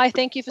Paint Supply.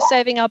 Thank you for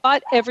saving our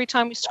butt every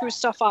time we screw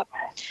stuff up.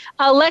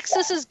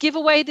 Alexis's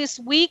giveaway this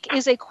week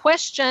is a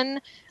question.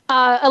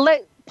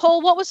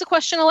 Paul, what was the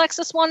question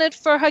Alexis wanted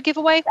for her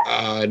giveaway?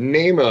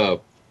 Name a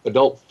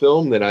adult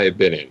film that I have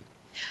been in.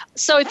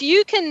 So if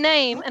you can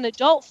name an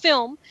adult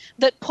film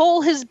that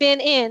Paul has been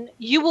in,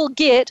 you will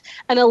get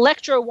an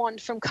electro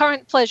wand from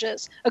Current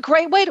Pleasures. A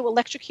great way to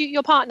electrocute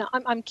your partner.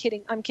 I'm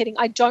kidding.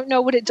 I don't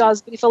know what it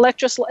does, but if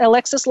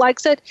Alexis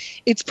likes it,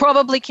 it's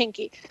probably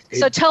kinky.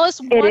 So tell us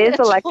It is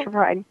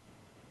electrifying.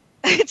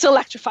 It's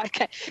electrified.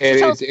 Okay.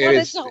 And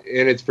So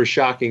it's for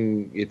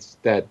shocking.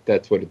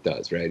 That's what it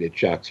does, right? It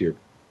shocks your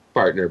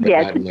partner, but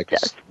Yes, not in like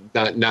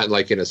not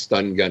like in a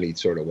stun gunny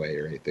sort of way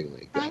or anything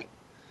like that.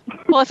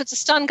 Well, if it's a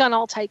stun gun,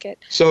 I'll take it.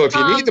 So if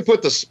you need to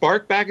put the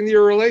spark back into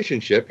your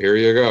relationship, here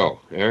you go.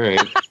 All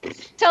right.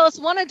 Tell us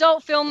one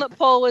adult film that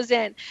Paul was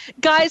in.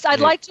 Guys, I'd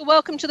like to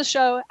welcome to the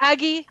show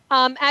Aggie.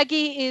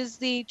 Aggie is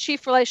the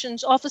Chief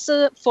Relations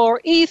Officer for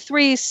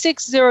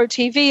E360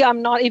 TV.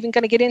 I'm not even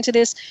going to get into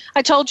this.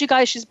 I told you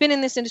guys she's been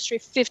in this industry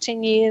for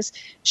 15 years.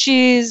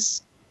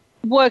 She's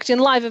worked in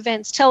live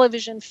events,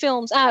 television,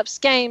 films, apps,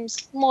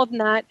 games, more than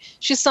that.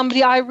 She's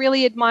somebody I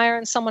really admire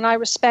and someone I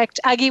respect.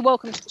 Aggie,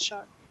 welcome to the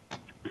show.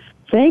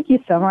 Thank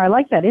you, Summer. I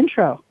like that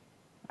intro.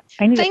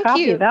 I need a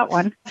copy of that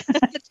one.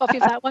 A copy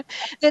of that one.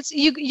 That's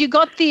you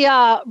got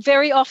the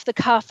very off the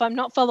cuff. I'm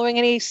not following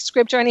any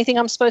script or anything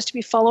I'm supposed to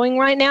be following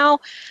right now.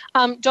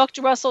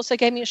 Dr. Russ also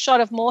gave me a shot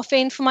of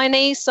morphine for my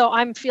knee, so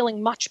I'm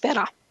feeling much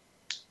better.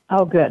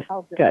 Oh, good.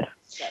 Good.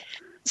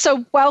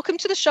 So welcome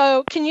to the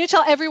show. Can you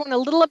tell everyone a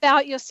little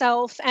about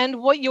yourself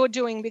and what you're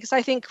doing? Because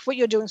I think what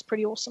you're doing is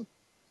pretty awesome.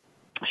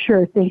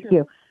 Sure. Thank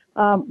you.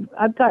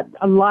 I've got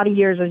a lot of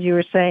years, as you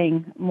were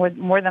saying,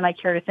 more than I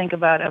care to think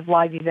about, of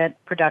live event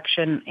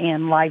production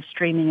and live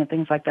streaming and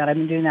things like that. I've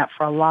been doing that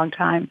for a long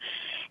time.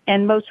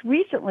 And most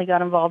recently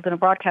got involved in a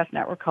broadcast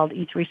network called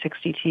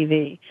E360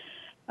 TV.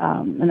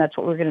 And that's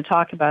what we're going to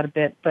talk about a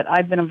bit. But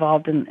I've been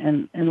involved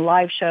in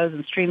live shows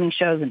and streaming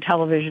shows and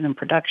television and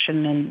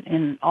production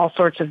and all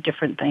sorts of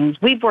different things.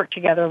 We've worked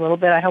together a little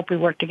bit. I hope we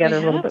work together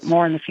a little bit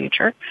more in the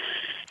future.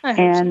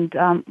 And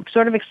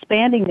sort of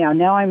expanding now.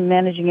 Now I'm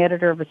managing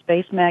editor of a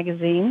space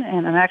magazine,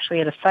 and I'm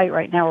actually at a site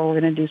right now where we're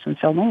going to do some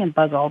filming, and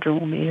Buzz Aldrin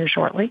will be here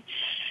shortly,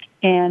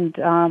 and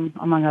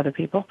among other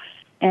people.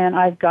 And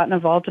I've gotten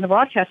involved in a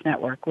broadcast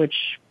network, which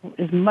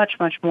is much,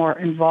 much more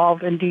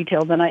involved and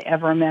detailed than I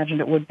ever imagined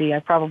it would be. I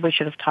probably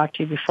should have talked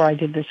to you before I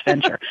did this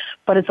venture.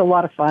 But it's a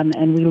lot of fun,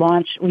 and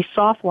we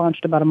soft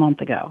launched about a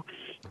month ago.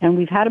 And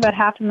we've had about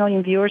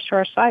 500,000 viewers to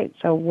our site,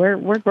 so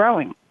we're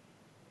growing.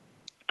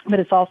 But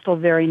it's also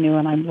very new,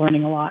 and I'm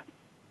learning a lot.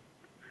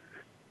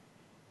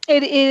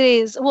 It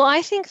is. Well,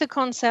 I think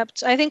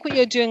what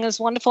you're doing is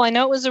wonderful. I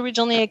know it was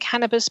originally a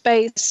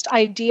cannabis-based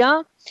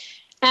idea,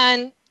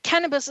 and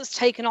cannabis has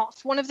taken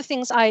off. One of the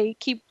things I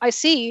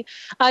see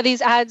are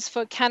these ads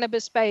for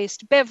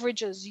cannabis-based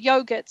beverages,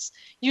 yogurts,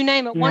 you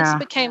name it. Once it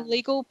became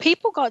legal,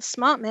 people got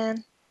smart,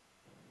 man.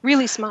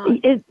 Really smart.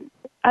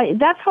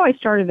 That's how I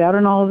started out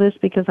in all of this,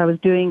 because I was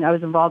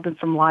involved in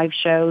some live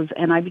shows,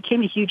 and I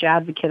became a huge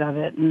advocate of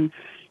it and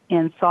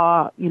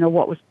saw,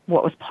 what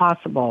was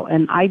possible.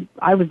 And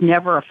I was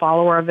never a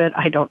follower of it.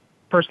 I don't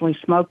personally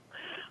smoke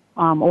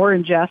or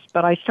ingest,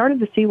 but I started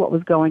to see what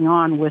was going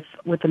on with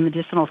the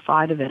medicinal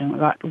side of it, and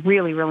got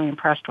really, really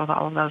impressed with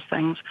all of those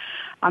things.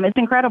 It's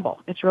incredible.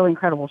 It's really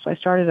incredible. So I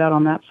started out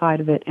on that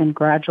side of it and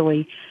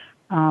gradually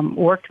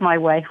worked my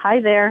way.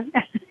 Hi there.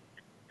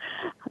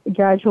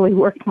 Gradually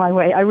worked my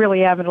way. I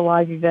really am at a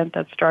live event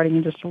that's starting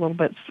in just a little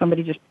bit.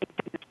 Somebody just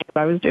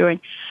what I was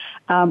doing.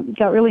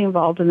 Got really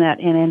involved in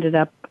that and ended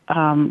up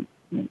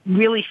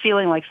really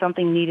feeling like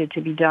something needed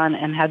to be done,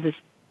 and had this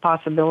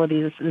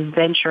possibility, this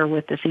venture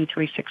with this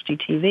E360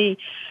 TV,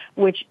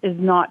 which is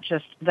not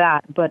just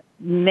that, but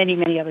many,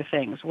 many other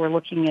things. We're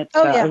looking at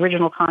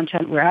original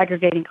content. We're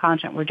aggregating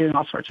content. We're doing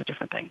all sorts of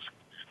different things.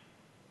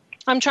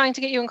 I'm trying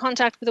to get you in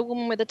contact with a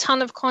woman with a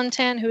ton of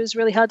content who is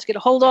really hard to get a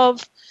hold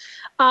of.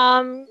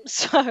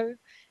 So,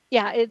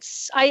 yeah,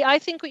 I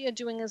think what you're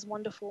doing is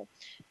wonderful.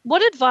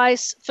 What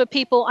advice for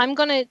people? I am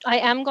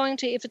going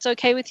to, if it's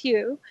okay with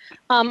you,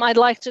 I'd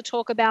like to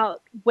talk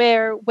about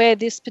where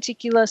this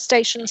particular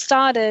station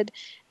started,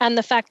 and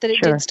the fact that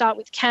it did start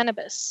with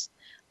cannabis.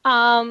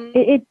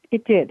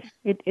 It did.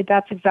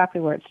 That's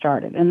exactly where it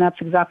started, and that's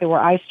exactly where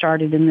I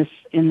started in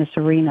this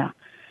arena.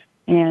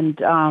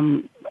 And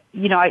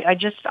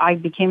I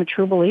became a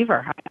true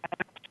believer.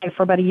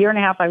 For about a year and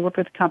a half, I worked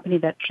with a company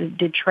that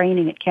did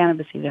training at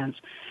cannabis events.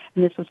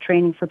 And this was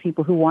training for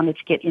people who wanted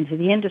to get into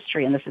the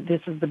industry. And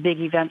this is the big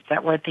events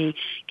that were at the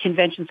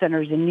convention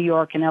centers in New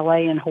York and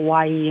LA and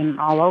Hawaii and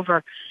all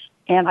over.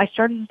 And I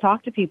started to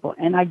talk to people,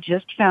 and I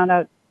just found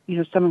out,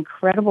 some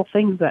incredible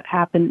things that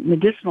happen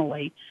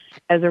medicinally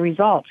as a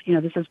result.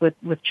 This is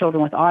with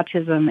children with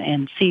autism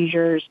and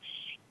seizures,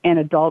 and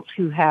adults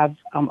who have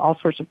all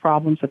sorts of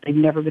problems that they've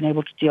never been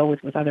able to deal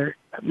with other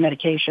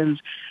medications,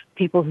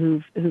 people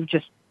who've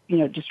just,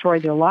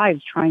 destroyed their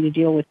lives trying to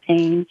deal with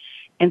pain.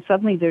 And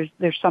suddenly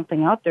there's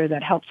something out there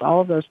that helps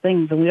all of those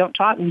things. And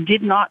we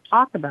did not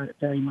talk about it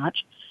very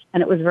much,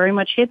 and it was very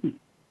much hidden.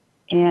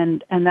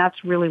 And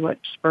that's really what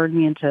spurred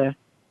me into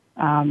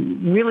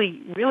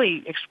really,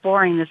 really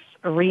exploring this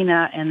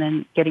arena, and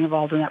then getting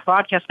involved in that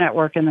broadcast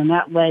network. And then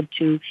that led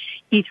to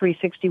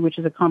E360, which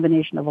is a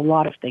combination of a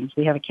lot of things.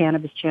 We have a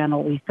cannabis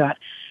channel. We've got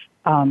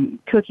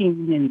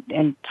cooking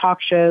and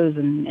talk shows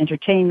and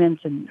entertainment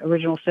and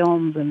original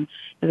films, and,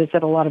 as I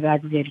said, a lot of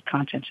aggregated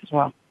content as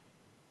well.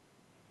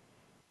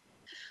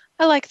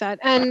 I like that.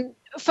 And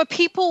for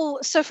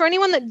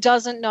anyone that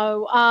doesn't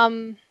know,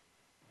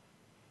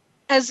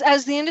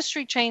 as the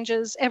industry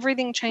changes,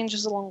 everything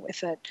changes along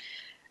with it.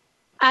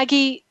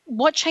 Aggie,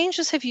 what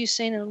changes have you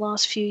seen in the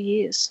last few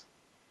years?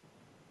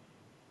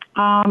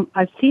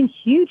 I've seen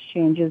huge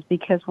changes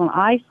because when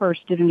I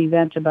first did an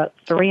event about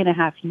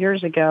 3.5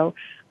 years ago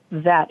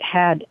that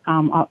had,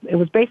 it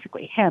was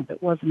basically hemp,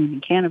 it wasn't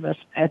even cannabis,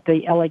 at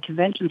the LA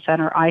Convention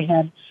Center, I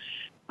had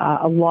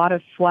a lot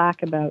of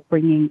flack about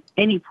bringing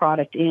any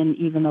product in,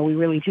 even though we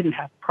really didn't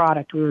have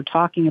product. We were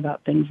talking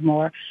about things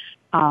more.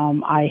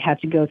 I had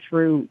to go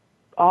through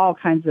all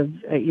kinds of,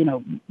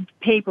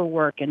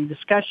 paperwork and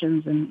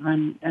discussions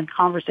and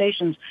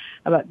conversations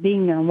about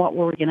being there and what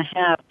we were going to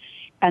have.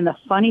 And the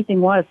funny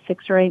thing was,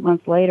 6 or 8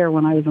 months later,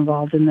 when I was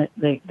involved in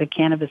the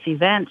cannabis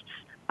event,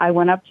 I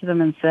went up to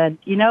them and said,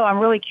 I'm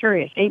really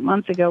curious. 8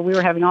 months ago, we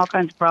were having all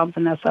kinds of problems,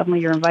 and now suddenly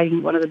you're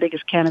inviting one of the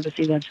biggest cannabis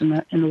events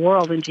in the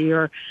world into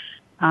your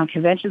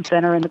convention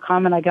center. And the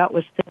comment I got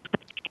was,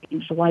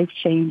 life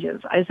changes.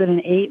 I said,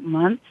 in 8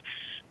 months,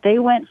 they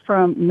went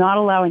from not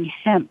allowing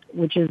hemp,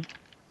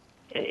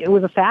 it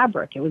was a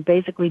fabric. It was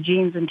basically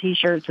jeans and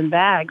T-shirts and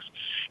bags,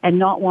 and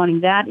not wanting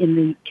that in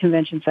the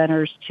convention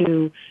centers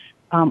to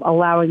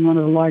allowing one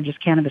of the largest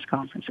cannabis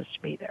conferences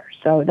to be there.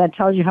 So that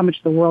tells you how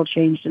much the world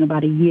changed in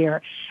about a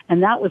year.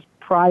 And that was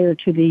prior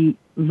to the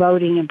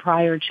voting and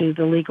prior to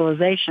the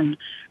legalization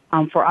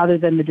for other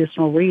than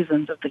medicinal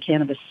reasons of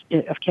cannabis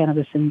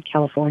in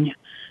California.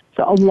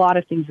 So a lot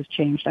of things have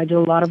changed. I did a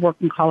lot of work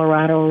in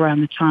Colorado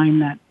around the time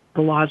that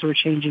the laws were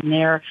changing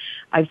there.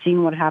 I've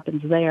seen what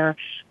happens there.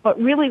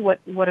 But really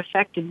what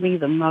affected me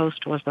the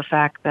most was the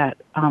fact that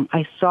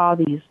I saw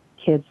these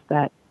kids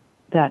that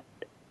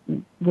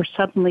were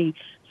suddenly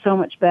so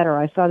much better.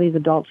 I saw these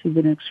adults who'd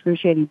been in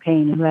excruciating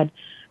pain, who had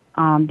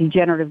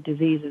degenerative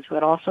diseases, who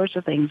had all sorts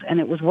of things, and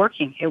it was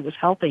working. It was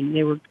helping.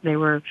 They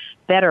were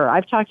better.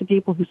 I've talked to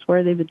people who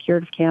swear they've been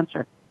cured of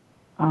cancer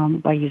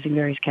by using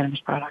various cannabis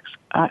products.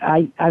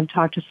 I've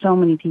talked to so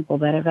many people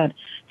that have had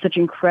such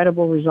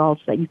incredible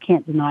results that you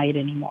can't deny it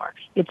anymore.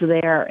 It's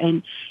there,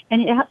 and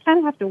you kind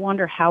of have to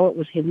wonder how it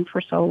was hidden for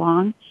so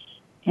long.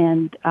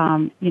 And,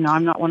 I'm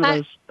not one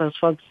of those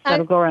folks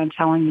that'll go around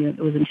telling you it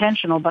was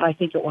intentional, but I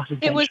think it was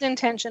intentional. It was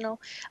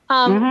intentional.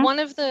 One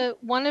of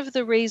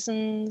the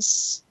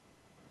reasons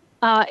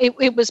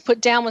it was put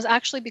down was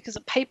actually because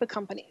of paper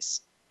companies,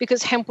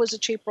 because hemp was a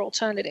cheaper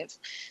alternative.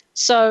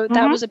 So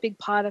that was a big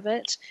part of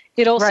it.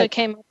 It also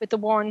came up with the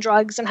war on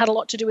drugs and had a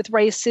lot to do with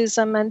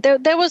racism, and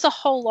there was a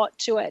whole lot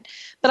to it.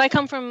 But I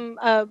come from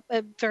a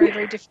very,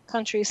 very different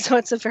country, so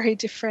it's a very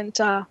different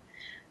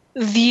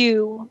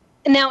view.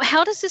 Now,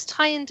 how does this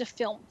tie into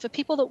film for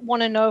people that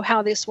want to know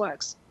how this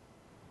works?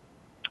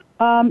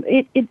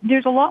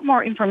 There's a lot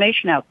more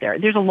information out there.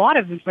 There's a lot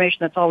of information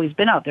that's always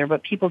been out there,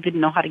 but people didn't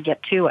know how to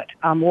get to it.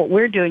 What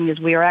we're doing is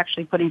we are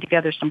actually putting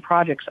together some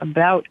projects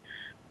about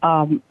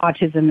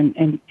autism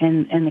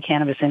and the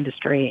cannabis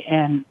industry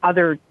and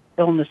other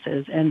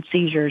illnesses and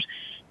seizures.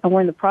 And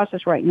we're in the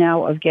process right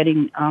now of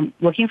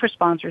looking for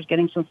sponsors,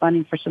 getting some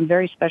funding for some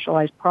very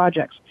specialized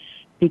projects,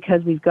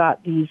 because we've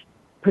got these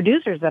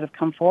producers that have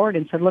come forward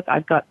and said, look,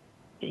 I've got,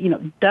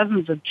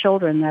 dozens of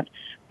children that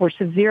were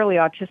severely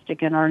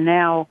autistic and are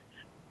now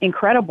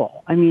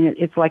incredible. I mean,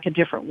 it's like a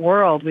different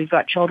world. We've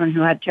got children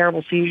who had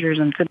terrible seizures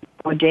and couldn't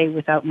go a day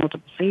without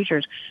multiple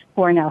seizures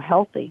who are now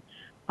healthy.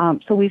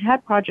 So we've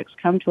had projects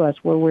come to us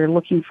where we're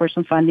looking for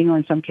some funding, or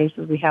in some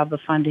cases we have the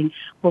funding.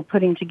 We're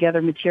putting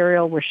together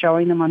material. We're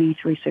showing them on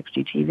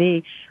E360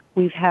 TV.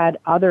 We've had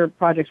other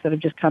projects that have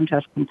just come to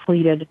us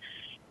completed.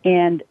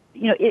 And,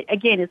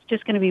 it's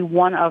just going to be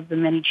one of the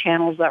many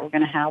channels that we're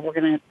going to have.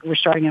 We're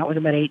starting out with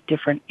about 8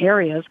 different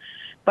areas.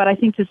 But I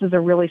think this is a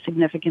really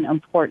significant,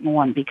 important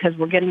one, because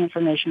we're getting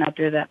information out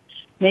there that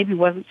maybe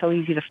wasn't so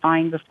easy to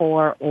find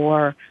before,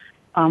 or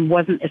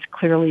wasn't as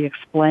clearly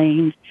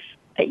explained.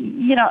 As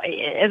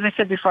I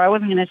said before, I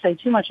wasn't going to say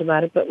too much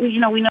about it, but we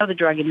know the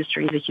drug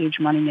industry is a huge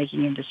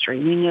money-making industry.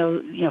 We know,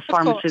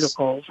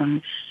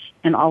 pharmaceuticals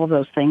and all of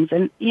those things.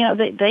 And,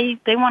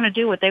 they want to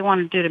do what they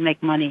want to do to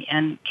make money,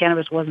 and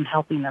cannabis wasn't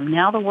helping them.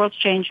 Now the world's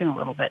changing a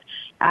little bit.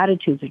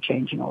 Attitudes are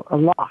changing a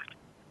lot.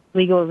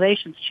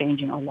 Legalization's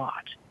changing a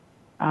lot.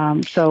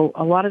 So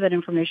a lot of that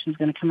information is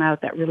going to come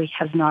out that really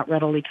has not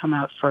readily come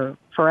out for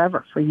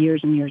forever, for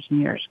years and years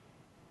and years.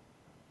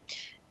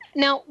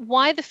 Now,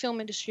 why the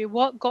film industry?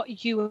 What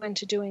got you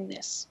into doing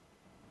this?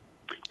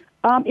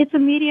 It's a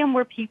medium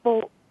where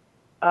people,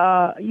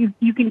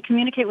 you can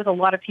communicate with a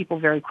lot of people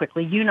very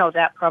quickly. You know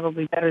that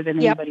probably better than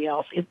anybody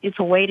else. It's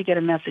a way to get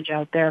a message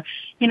out there.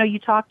 You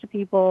talk to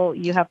people,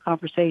 you have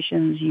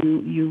conversations,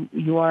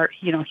 you are,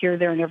 here,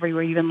 there, and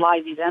everywhere, even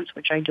live events,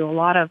 which I do a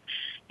lot of.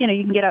 You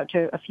can get out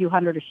to a few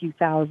hundred, a few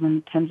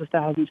thousand, tens of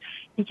thousands.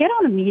 You get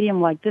on a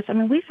medium like this. I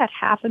mean, we've had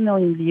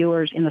 500,000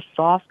 viewers in the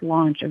soft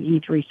launch of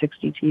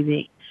E360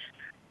 TV.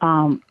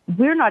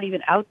 We're not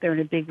even out there in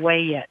a big way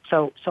yet.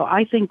 So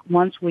I think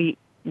once we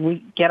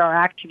get our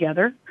act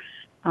together,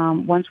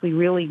 once we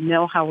really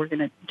know how we're going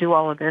to do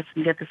all of this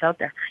and get this out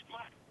there,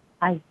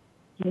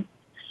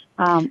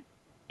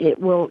 it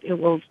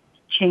will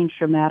change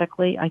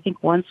dramatically. I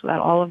think once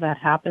all of that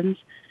happens,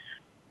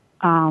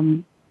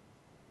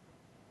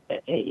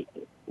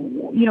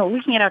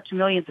 we can get out to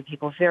millions of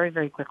people very,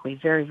 very quickly,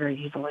 very, very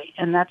easily.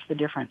 And that's the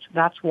difference.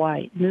 That's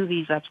why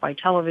movies, that's why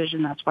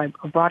television, that's why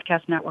a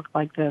broadcast network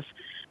like this,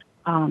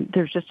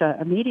 there's just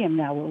a medium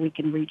now where we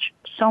can reach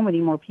so many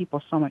more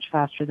people so much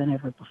faster than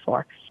ever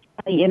before.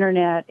 The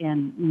internet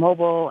and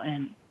mobile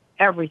and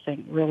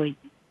everything really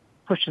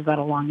pushes that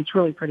along. It's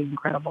really pretty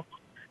incredible.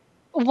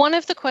 One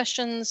of the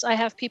questions I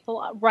have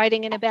people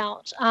writing in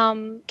about,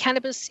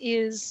 cannabis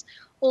is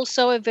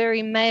also a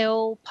very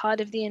male part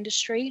of the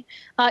industry.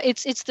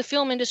 It's the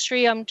film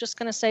industry. I'm just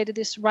going to say to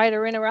this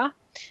writer-innerer,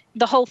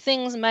 the whole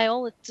thing's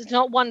male. It's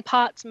not one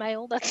part's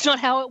male. That's not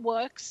how it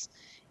works.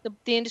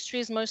 The industry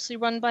is mostly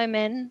run by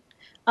men.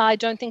 I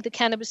don't think the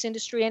cannabis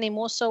industry any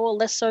more so or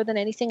less so than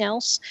anything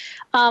else.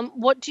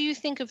 What do you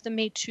think of the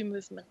Me Too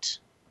movement?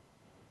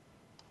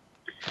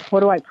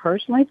 What do I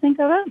personally think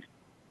of it?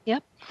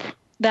 Yep,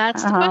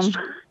 that's the question.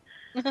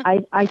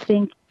 I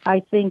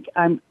think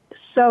I'm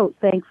so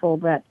thankful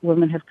that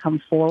women have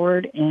come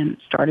forward and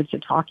started to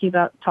talk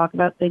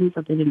about things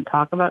that they didn't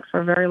talk about for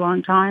a very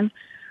long time.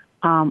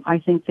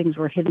 I think things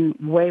were hidden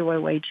way, way,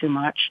 way too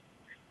much.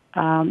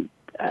 I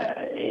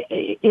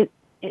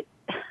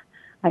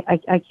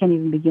can't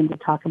even begin to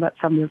talk about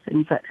some of the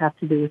things that have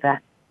to do with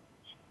that.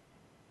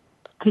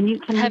 Can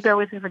you bear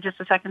with me for just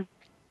a second?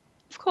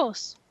 Of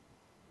course.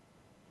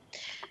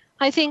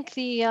 I think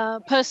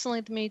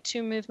personally the Me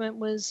Too movement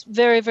was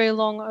very, very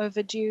long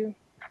overdue.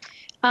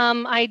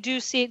 I do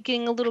see it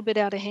getting a little bit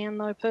out of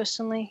hand, though,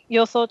 personally.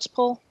 Your thoughts,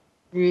 Paul?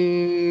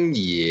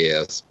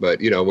 Yes,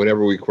 but,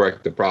 whenever we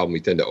correct the problem, we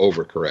tend to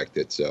overcorrect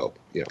it, so,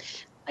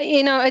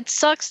 It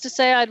sucks to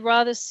say I'd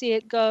rather see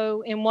it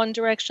go in one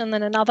direction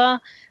than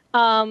another.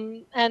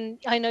 And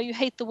I know you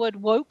hate the word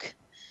woke,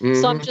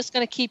 so I'm just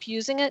going to keep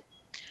using it.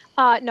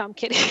 No, I'm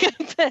kidding.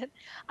 But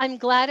I'm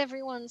glad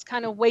everyone's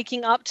kind of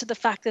waking up to the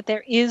fact that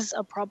there is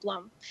a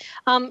problem.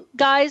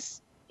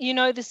 Guys,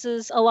 this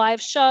is a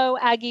live show.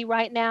 Aggie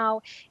right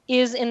now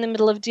is in the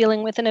middle of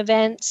dealing with an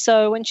event.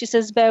 So when she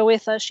says bear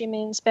with her, she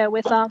means bear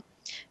with her.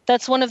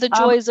 That's one of the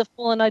joys of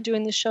Paul and I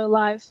doing this show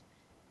live.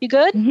 You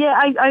good? Yeah,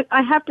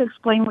 I have to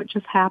explain what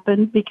just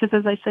happened because,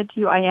 as I said to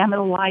you, I am at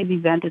a live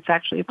event. It's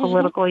actually a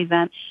political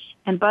event.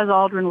 And Buzz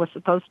Aldrin was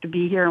supposed to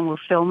be here, and we're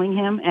filming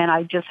him. And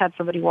I just had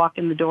somebody walk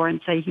in the door and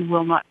say he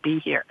will not be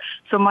here.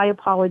 So my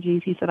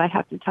apologies. He said, I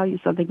have to tell you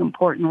something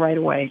important right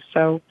away.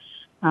 So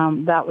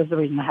that was the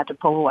reason I had to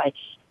pull away.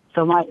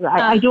 So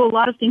I do a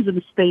lot of things in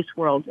the space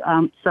world.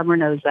 Summer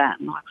knows that,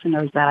 and Loxa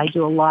knows that. I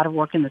do a lot of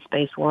work in the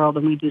space world,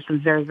 and we do some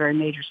very, very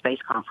major space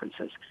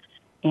conferences.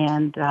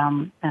 And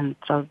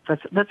so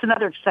that's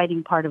another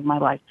exciting part of my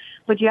life.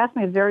 But you asked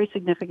me a very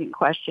significant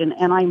question,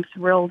 and I'm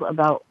thrilled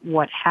about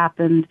what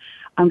happened.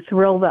 I'm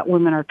thrilled that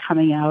women are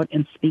coming out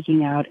and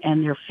speaking out,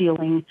 and they're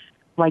feeling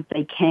like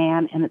they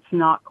can, and it's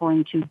not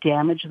going to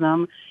damage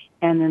them,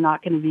 and they're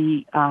not going to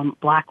be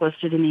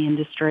blacklisted in the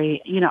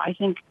industry. I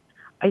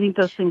think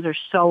those things are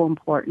so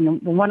important.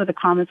 And one of the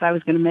comments I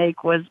was going to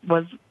make was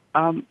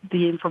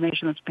the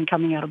information that's been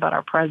coming out about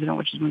our president,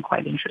 which has been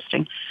quite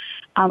interesting.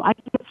 I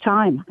think it's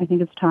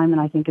time.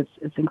 And I think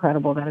it's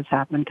incredible that it's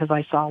happened because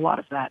I saw a lot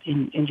of that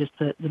in just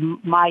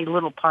my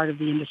little part of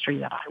the industry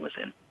that I was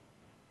in.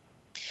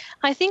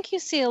 I think you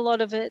see a lot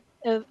of it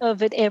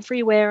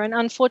everywhere, and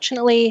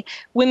unfortunately,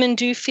 women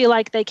do feel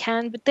like they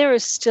can, but there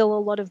is still a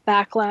lot of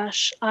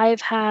backlash.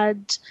 I've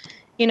had,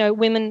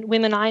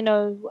 women I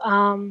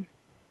know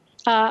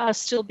are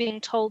still being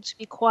told to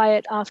be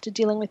quiet after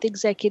dealing with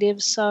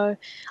executives. So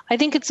I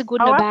think it's a good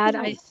and a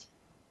bad.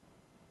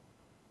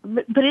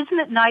 But isn't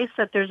it nice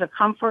that there's a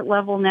comfort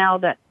level now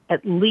that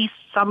at least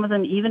some of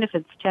them, even if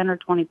it's 10 or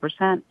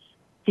 20%,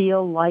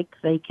 feel like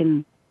they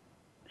can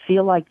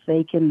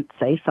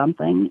say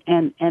something,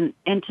 and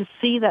to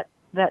see that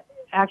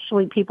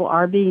actually people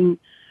are being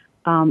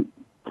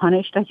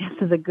punished, I guess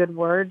is a good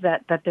word,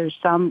 that there's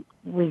some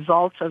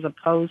results as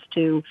opposed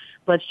to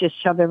let's just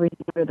shove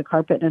everything under the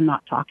carpet and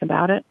not talk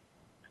about it.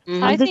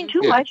 There's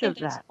too much of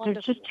that.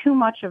 There's just too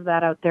much of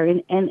that out there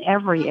in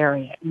every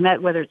area,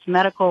 whether it's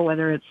medical,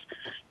 whether it's,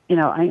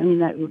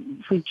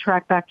 if we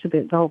track back to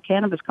the whole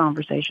cannabis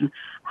conversation,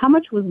 how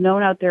much was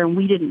known out there and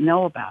we didn't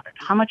know about it?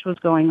 How much was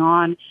going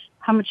on?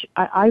 How much?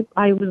 I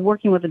was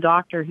working with a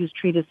doctor who's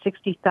treated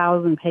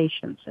 60,000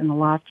 patients in the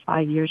last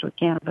 5 years with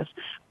cannabis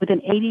with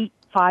an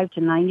 85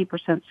 to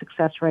 90%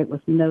 success rate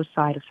with no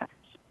side effects.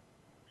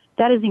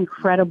 That is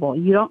incredible.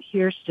 You don't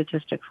hear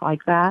statistics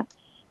like that.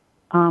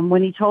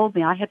 When he told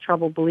me, I had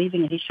trouble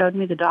believing it. He showed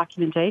me the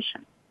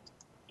documentation.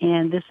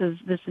 And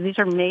these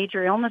are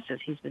major illnesses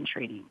he's been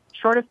treating.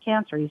 Short of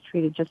cancer, he's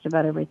treated just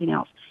about everything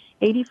else.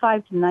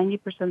 85 to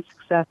 90%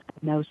 success,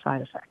 no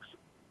side effects.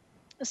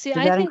 See, is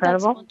I that think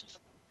incredible? That's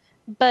wonderful.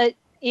 But,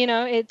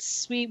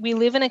 it's we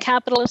live in a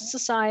capitalist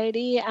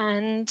society,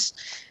 and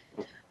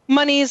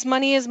money is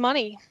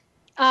money.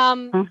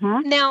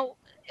 Now,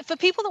 for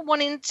people that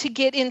want to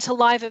get into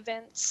live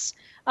events,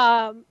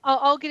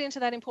 I'll get into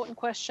that important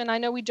question. I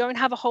know we don't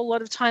have a whole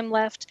lot of time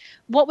left.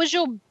 What was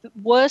your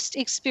worst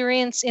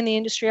experience in the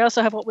industry? I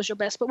also have what was your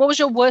best, but what was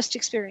your worst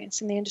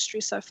experience in the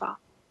industry so far?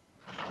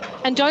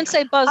 And don't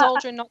say Buzz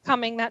Aldrin not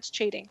coming. That's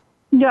cheating.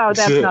 No,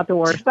 that's not the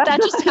worst. That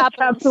just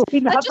happens. Absolutely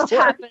not that just the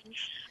worst. happens.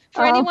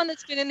 For anyone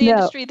that's been in the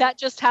industry, that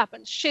just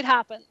happens. Shit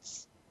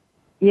happens.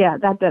 Yeah,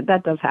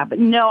 that does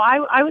happen. No,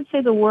 I would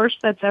say the worst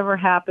that's ever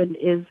happened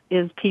is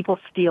people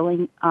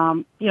stealing.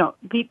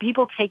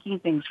 People taking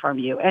things from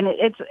you, and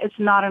it's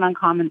not an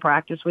uncommon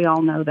practice. We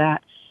all know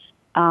that.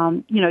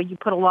 You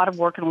put a lot of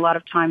work and a lot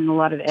of time and a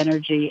lot of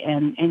energy,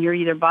 and you're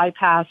either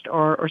bypassed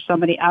or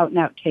somebody out and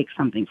out takes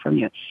something from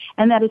you,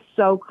 and that is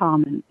so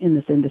common in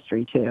this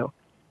industry too.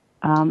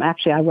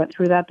 Actually, I went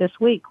through that this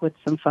week with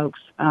some folks.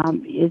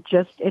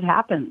 It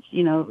happens.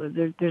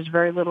 There's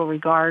very little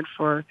regard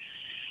for,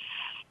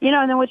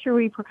 and then what's your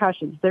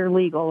repercussions? They're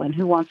legal, and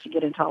who wants to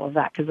get into all of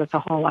that? Because that's a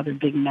whole other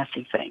big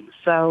messy thing.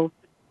 So,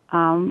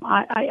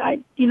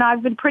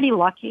 I've been pretty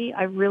lucky.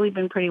 I've really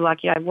been pretty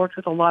lucky. I've worked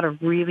with a lot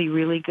of really,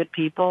 really good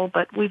people,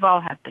 but we've all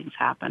had things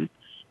happen,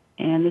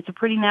 and it's a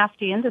pretty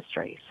nasty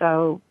industry.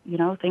 So,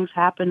 things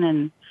happen,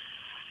 and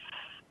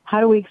how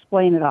do we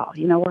explain it all?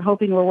 We're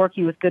hoping we're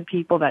working with good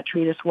people that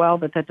treat us well,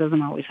 but that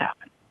doesn't always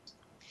happen.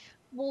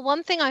 Well,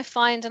 one thing I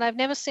find, and I've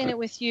never seen it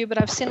with you,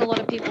 but I've seen a lot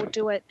of people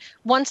do it,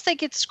 once they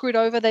get screwed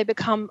over, they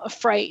become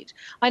afraid.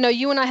 I know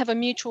you and I have a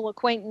mutual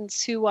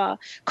acquaintance who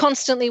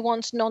constantly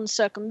wants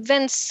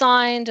non-circumvents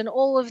signed and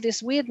all of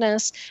this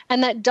weirdness,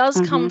 and that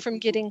does come from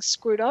getting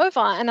screwed over.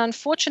 And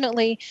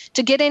unfortunately,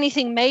 to get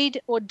anything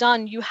made or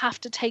done, you have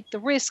to take the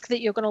risk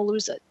that you're going to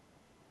lose it.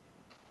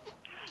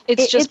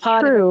 It's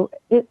true.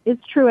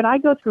 It's true. And I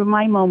go through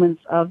my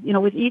moments of,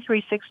 with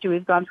E360,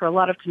 we've gone through a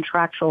lot of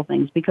contractual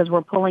things because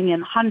we're pulling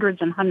in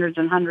hundreds and hundreds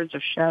and hundreds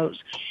of shows.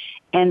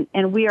 And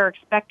we are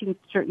expecting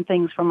certain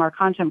things from our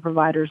content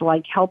providers,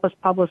 like help us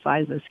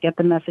publicize this, get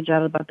the message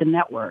out about the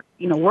network,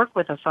 work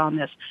with us on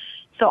this.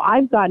 So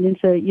I've gotten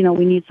into,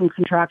 we need some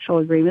contractual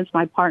agreements.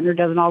 My partner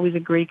doesn't always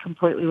agree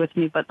completely with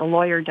me, but the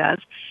lawyer does,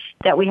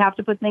 that we have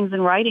to put things in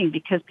writing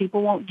because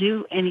people won't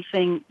do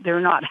anything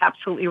they're not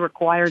absolutely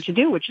required to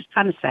do, which is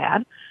kind of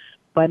sad,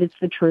 but it's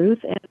the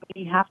truth, and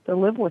we have to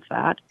live with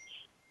that.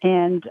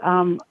 And,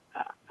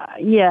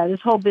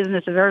 this whole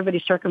business of everybody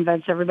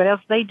circumvents everybody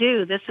else, they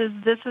do. This is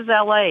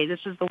LA. This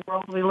is the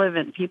world we live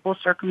in. People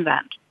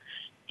circumvent.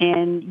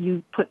 And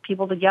you put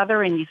people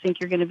together and you think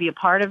you're going to be a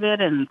part of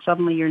it, and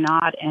suddenly you're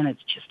not, and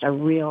it's just a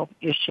real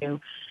issue.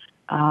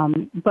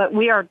 But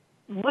we are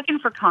looking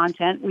for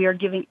content. We are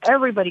giving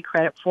everybody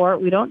credit for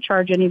it. We don't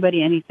charge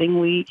anybody anything.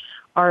 We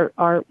are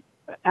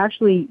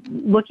actually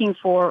looking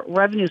for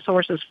revenue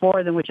sources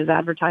for them, which is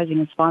advertising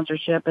and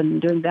sponsorship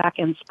and doing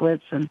back-end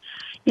splits. And,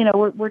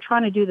 we're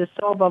trying to do this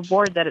so above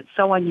board that it's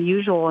so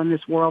unusual in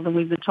this world, and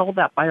we've been told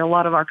that by a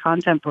lot of our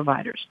content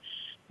providers,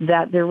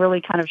 that they're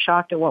really kind of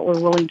shocked at what we're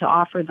willing to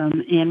offer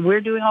them. And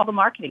we're doing all the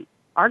marketing.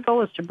 Our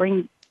goal is to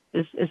bring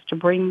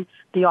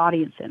the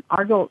audience in.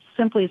 Our goal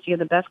simply is to get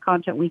the best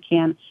content we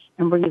can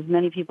and bring as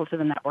many people to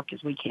the network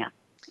as we can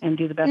and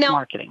do the best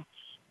marketing.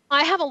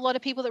 I have a lot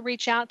of people that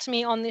reach out to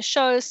me on this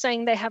show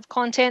saying they have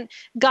content.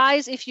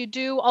 Guys, if you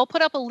do, I'll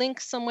put up a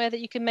link somewhere that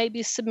you can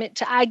maybe submit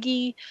to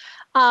Aggie.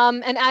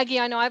 And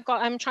Aggie, I know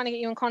I'm trying to get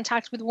you in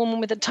contact with a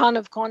woman with a ton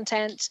of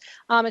content.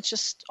 It's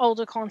just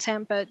older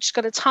content, but she's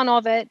got a ton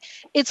of it.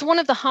 It's one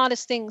of the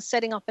hardest things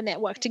setting up a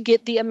network to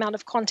get the amount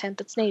of content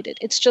that's needed.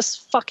 It's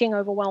just fucking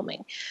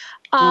overwhelming.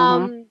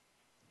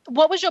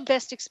 What was your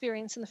best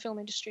experience in the film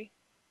industry?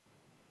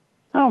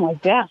 Oh, my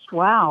best.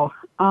 Wow.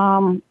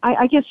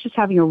 I guess just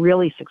having a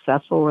really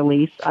successful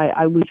release.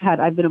 I've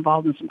been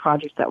involved in some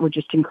projects that were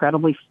just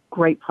incredibly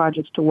great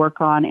projects to work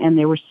on, and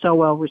they were so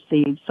well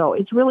received. So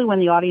it's really when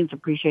the audience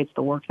appreciates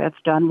the work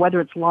that's done, whether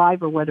it's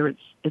live or whether it's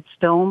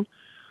film,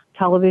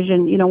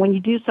 television. When you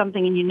do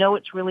something and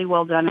it's really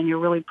well done and you're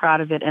really proud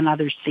of it and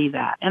others see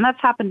that. And that's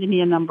happened to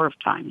me a number of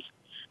times.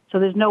 So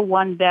there's no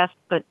one best,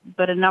 but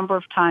a number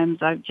of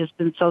times I've just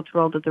been so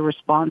thrilled at the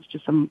response to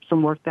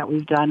some work that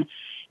we've done.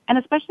 And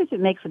especially if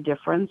it makes a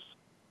difference.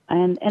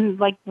 And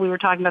like we were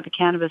talking about the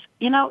cannabis,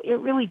 it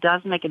really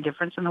does make a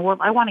difference in the world.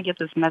 I want to get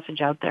this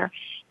message out there.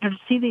 To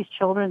see these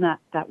children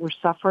that were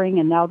suffering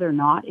and now they're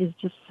not is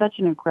just such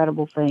an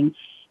incredible thing.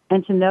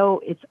 And to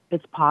know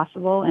it's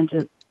possible and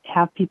to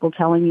have people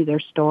telling you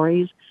their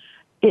stories,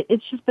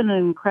 it's just been an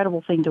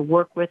incredible thing to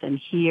work with and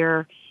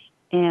hear.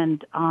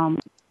 And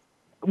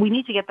we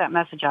need to get that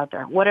message out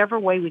there. Whatever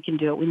way we can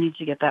do it, we need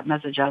to get that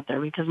message out there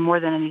because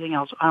more than anything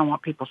else, I don't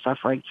want people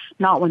suffering,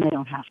 not when they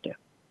don't have to.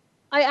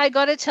 I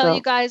got to tell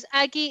you guys,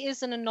 Aggie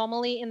is an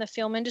anomaly in the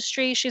film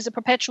industry. She's a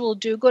perpetual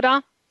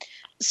do-gooder.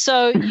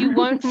 So you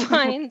won't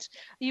find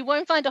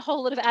a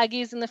whole lot of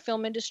Aggies in the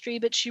film industry,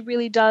 but she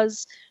really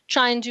does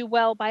try and do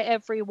well by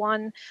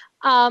everyone.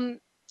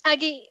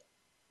 Aggie,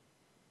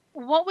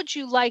 what would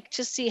you like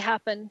to see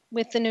happen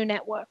with the new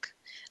network?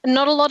 And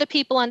not a lot of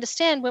people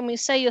understand when we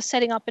say you're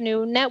setting up a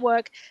new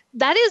network,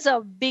 that is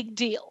a big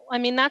deal. I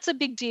mean, that's a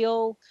big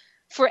deal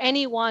for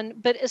anyone,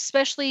 but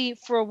especially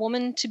for a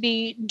woman to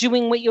be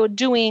doing what you're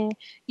doing.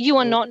 You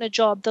are not in a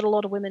job that a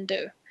lot of women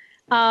do.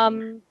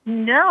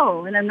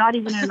 No, and I'm not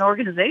even in an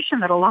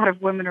organization that a lot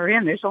of women are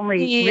in. There's only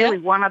really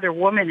one other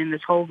woman in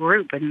this whole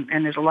group, and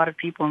there's a lot of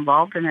people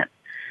involved in it.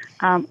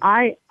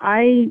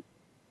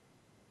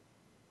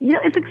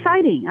 It's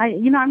exciting.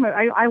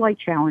 I like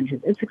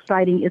challenges. It's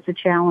exciting. It's a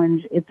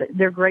challenge.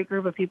 They're a great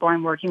group of people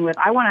I'm working with.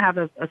 I want to have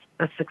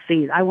a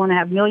succeed. I want to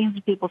have millions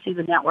of people see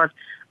the network.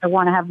 I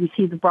want to have them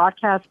see the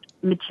broadcast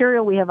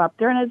material we have up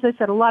there. And as I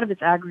said, a lot of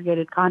it's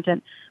aggregated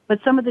content, but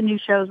some of the new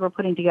shows we're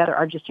putting together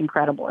are just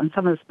incredible. And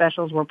some of the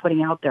specials we're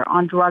putting out there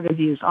on drug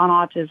abuse, on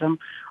autism,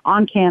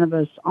 on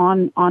cannabis,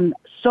 on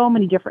so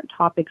many different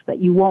topics that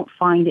you won't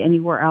find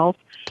anywhere else.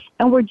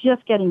 And we're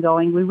just getting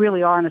going. We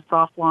really are in a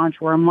soft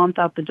launch. We're a month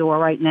out the door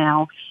right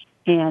now.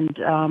 And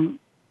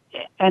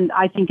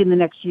I think in the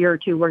next year or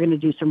two, we're going to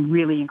do some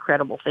really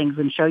incredible things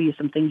and show you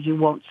some things you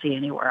won't see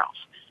anywhere else.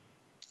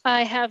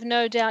 I have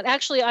no doubt.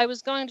 Actually, I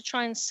was going to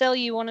try and sell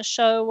you on a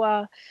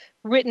show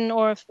written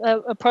or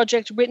a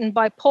project written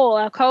by Paul,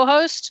 our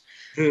co-host.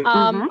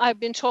 I've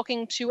been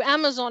talking to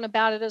Amazon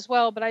about it as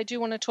well, but I do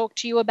want to talk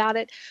to you about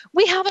it.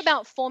 We have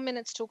about 4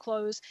 minutes till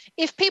close.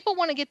 If people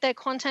want to get their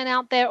content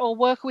out there or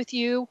work with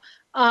you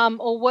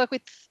or work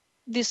with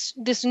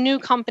this new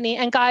company,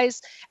 and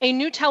guys, a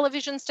new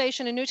television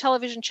station, a new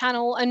television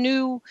channel, a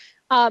new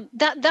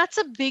that's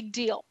a big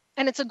deal.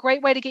 And it's a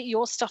great way to get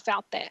your stuff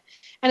out there.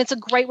 And it's a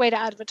great way to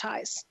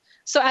advertise.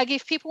 So, Aggie,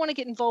 if people want to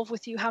get involved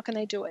with you, how can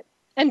they do it?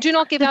 And do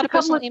not give out a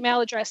personal email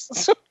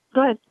address.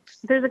 Go ahead.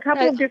 There's a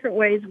couple of different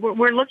ways.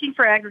 We're looking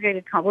for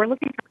aggregated content. We're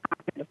looking for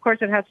content. Of course,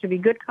 it has to be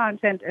good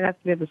content. It has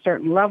to be at a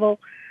certain level.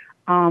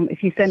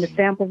 If you send us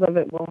samples of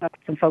it, we'll have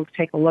some folks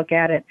take a look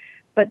at it.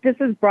 But this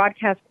is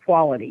broadcast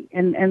quality.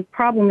 And the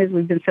problem is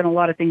we've been sent a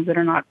lot of things that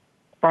are not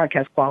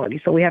broadcast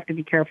quality, so we have to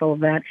be careful of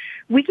that.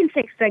 We can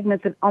take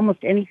segments of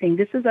almost anything.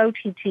 This is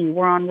OTT.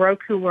 We're on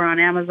Roku, we're on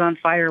Amazon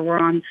Fire, we're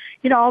on,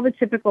 all the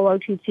typical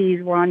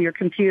OTTs. We're on your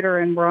computer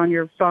and we're on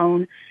your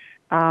phone,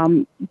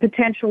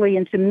 potentially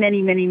into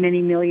many, many,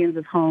 many millions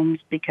of homes,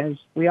 because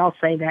we all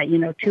say that,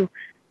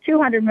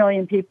 200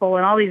 million people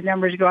and all these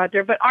numbers go out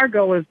there, but our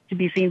goal is to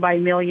be seen by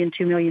 1 million,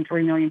 2 million,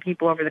 3 million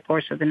people over the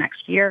course of the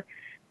next year.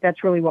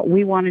 That's really what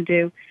we want to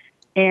do.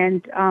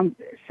 And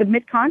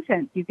submit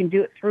content. You can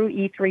do it through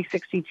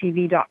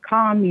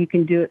e360tv.com. You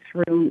can do it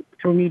through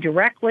me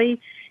directly.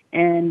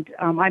 And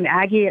I'm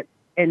Aggie,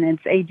 and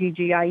it's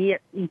AGGIE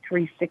at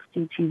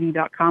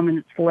e360tv.com, and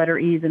it's the letter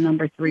E, the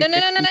number 3. No.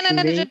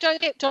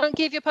 Don't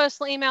give your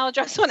personal email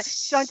address on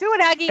it. Don't do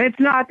it, Aggie. It's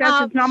not.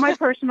 It's not my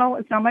personal.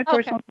 It's not my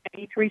personal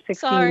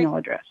E360 email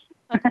address.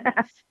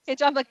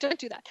 I'm like, don't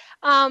do that.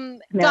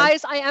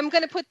 Guys, I am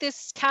going to put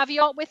this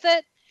caveat with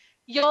it.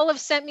 Y'all have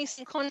sent me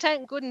some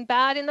content, good and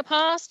bad, in the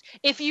past.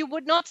 If you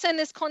would not send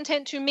this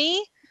content to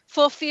me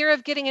for fear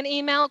of getting an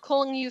email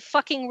calling you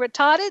fucking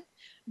retarded,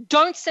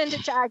 don't send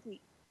it to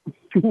Aggie.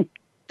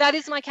 That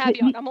is my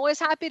caveat. I'm always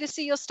happy to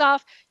see your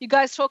stuff. You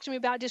guys talk to me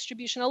about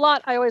distribution a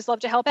lot. I always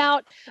love to help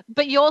out.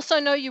 But you also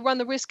know you run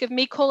the risk of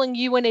me calling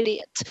you an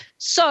idiot.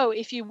 So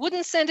if you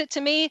wouldn't send it to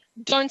me,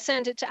 don't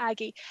send it to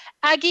Aggie.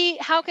 Aggie,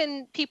 how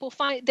can people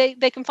find, they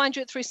can find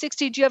you at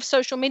 360? Do you have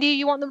social media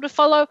you want them to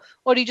follow,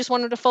 or do you just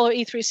want them to follow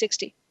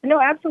E360?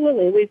 No,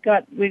 absolutely. We've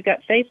got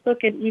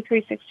Facebook at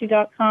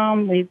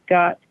e360.com. We've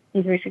got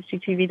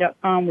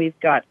e360tv.com. We've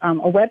got a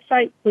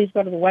website. Please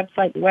go to the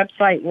website. The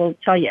website will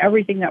tell you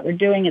everything that we're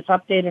doing. It's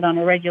updated on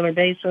a regular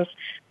basis.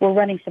 We're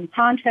running some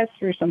contests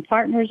through some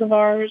partners of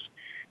ours.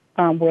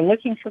 We're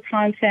looking for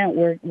content.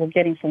 We're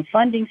getting some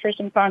funding for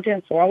some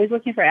content. So we're always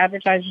looking for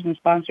advertisers and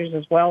sponsors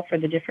as well for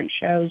the different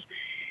shows.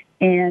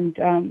 And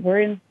we're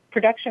in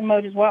production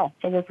mode as well.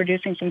 So we're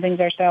producing some things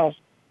ourselves.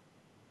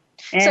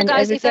 And so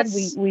guys, as I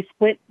said, we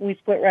split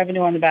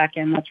revenue on the back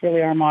end. That's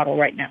really our model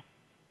right now.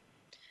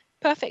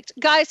 Perfect.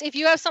 Guys, if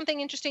you have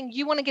something interesting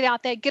you want to get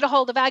out there, get a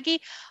hold of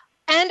Aggie.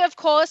 And, of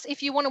course,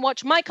 if you want to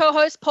watch my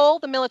co-host, Paul,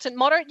 the Militant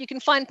Moderate, you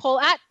can find Paul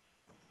at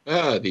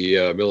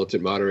the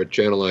Militant Moderate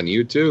channel on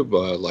YouTube.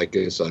 Like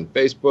us on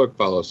Facebook,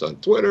 follow us on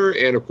Twitter,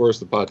 and, of course,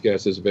 the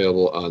podcast is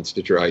available on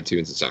Stitcher,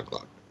 iTunes, and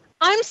SoundCloud.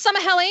 I'm Summer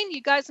Helene.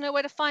 You guys know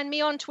where to find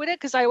me on Twitter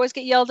because I always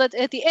get yelled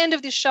at the end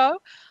of this show.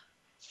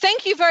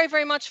 Thank you very,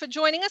 very much for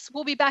joining us.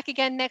 We'll be back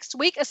again next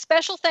week. A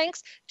special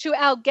thanks to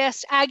our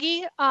guest,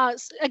 Aggie.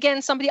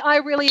 Again, somebody I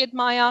really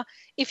admire.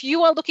 If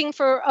you are looking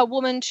for a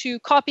woman to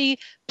copy,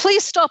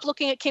 please stop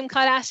looking at Kim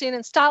Kardashian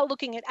and start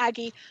looking at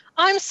Aggie.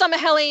 I'm Summer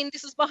Helene.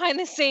 This is Behind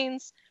the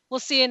Scenes.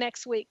 We'll see you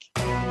next week.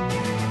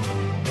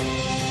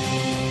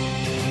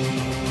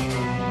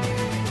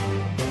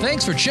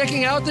 Thanks for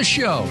checking out the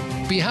show.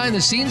 Behind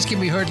the Scenes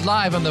can be heard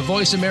live on the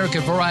Voice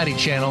America Variety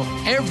Channel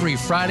every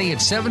Friday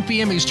at 7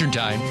 p.m. Eastern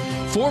Time,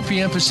 4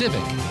 p.m.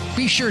 Pacific.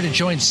 Be sure to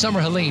join Summer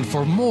Helene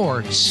for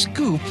more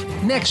Scoop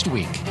next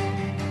week.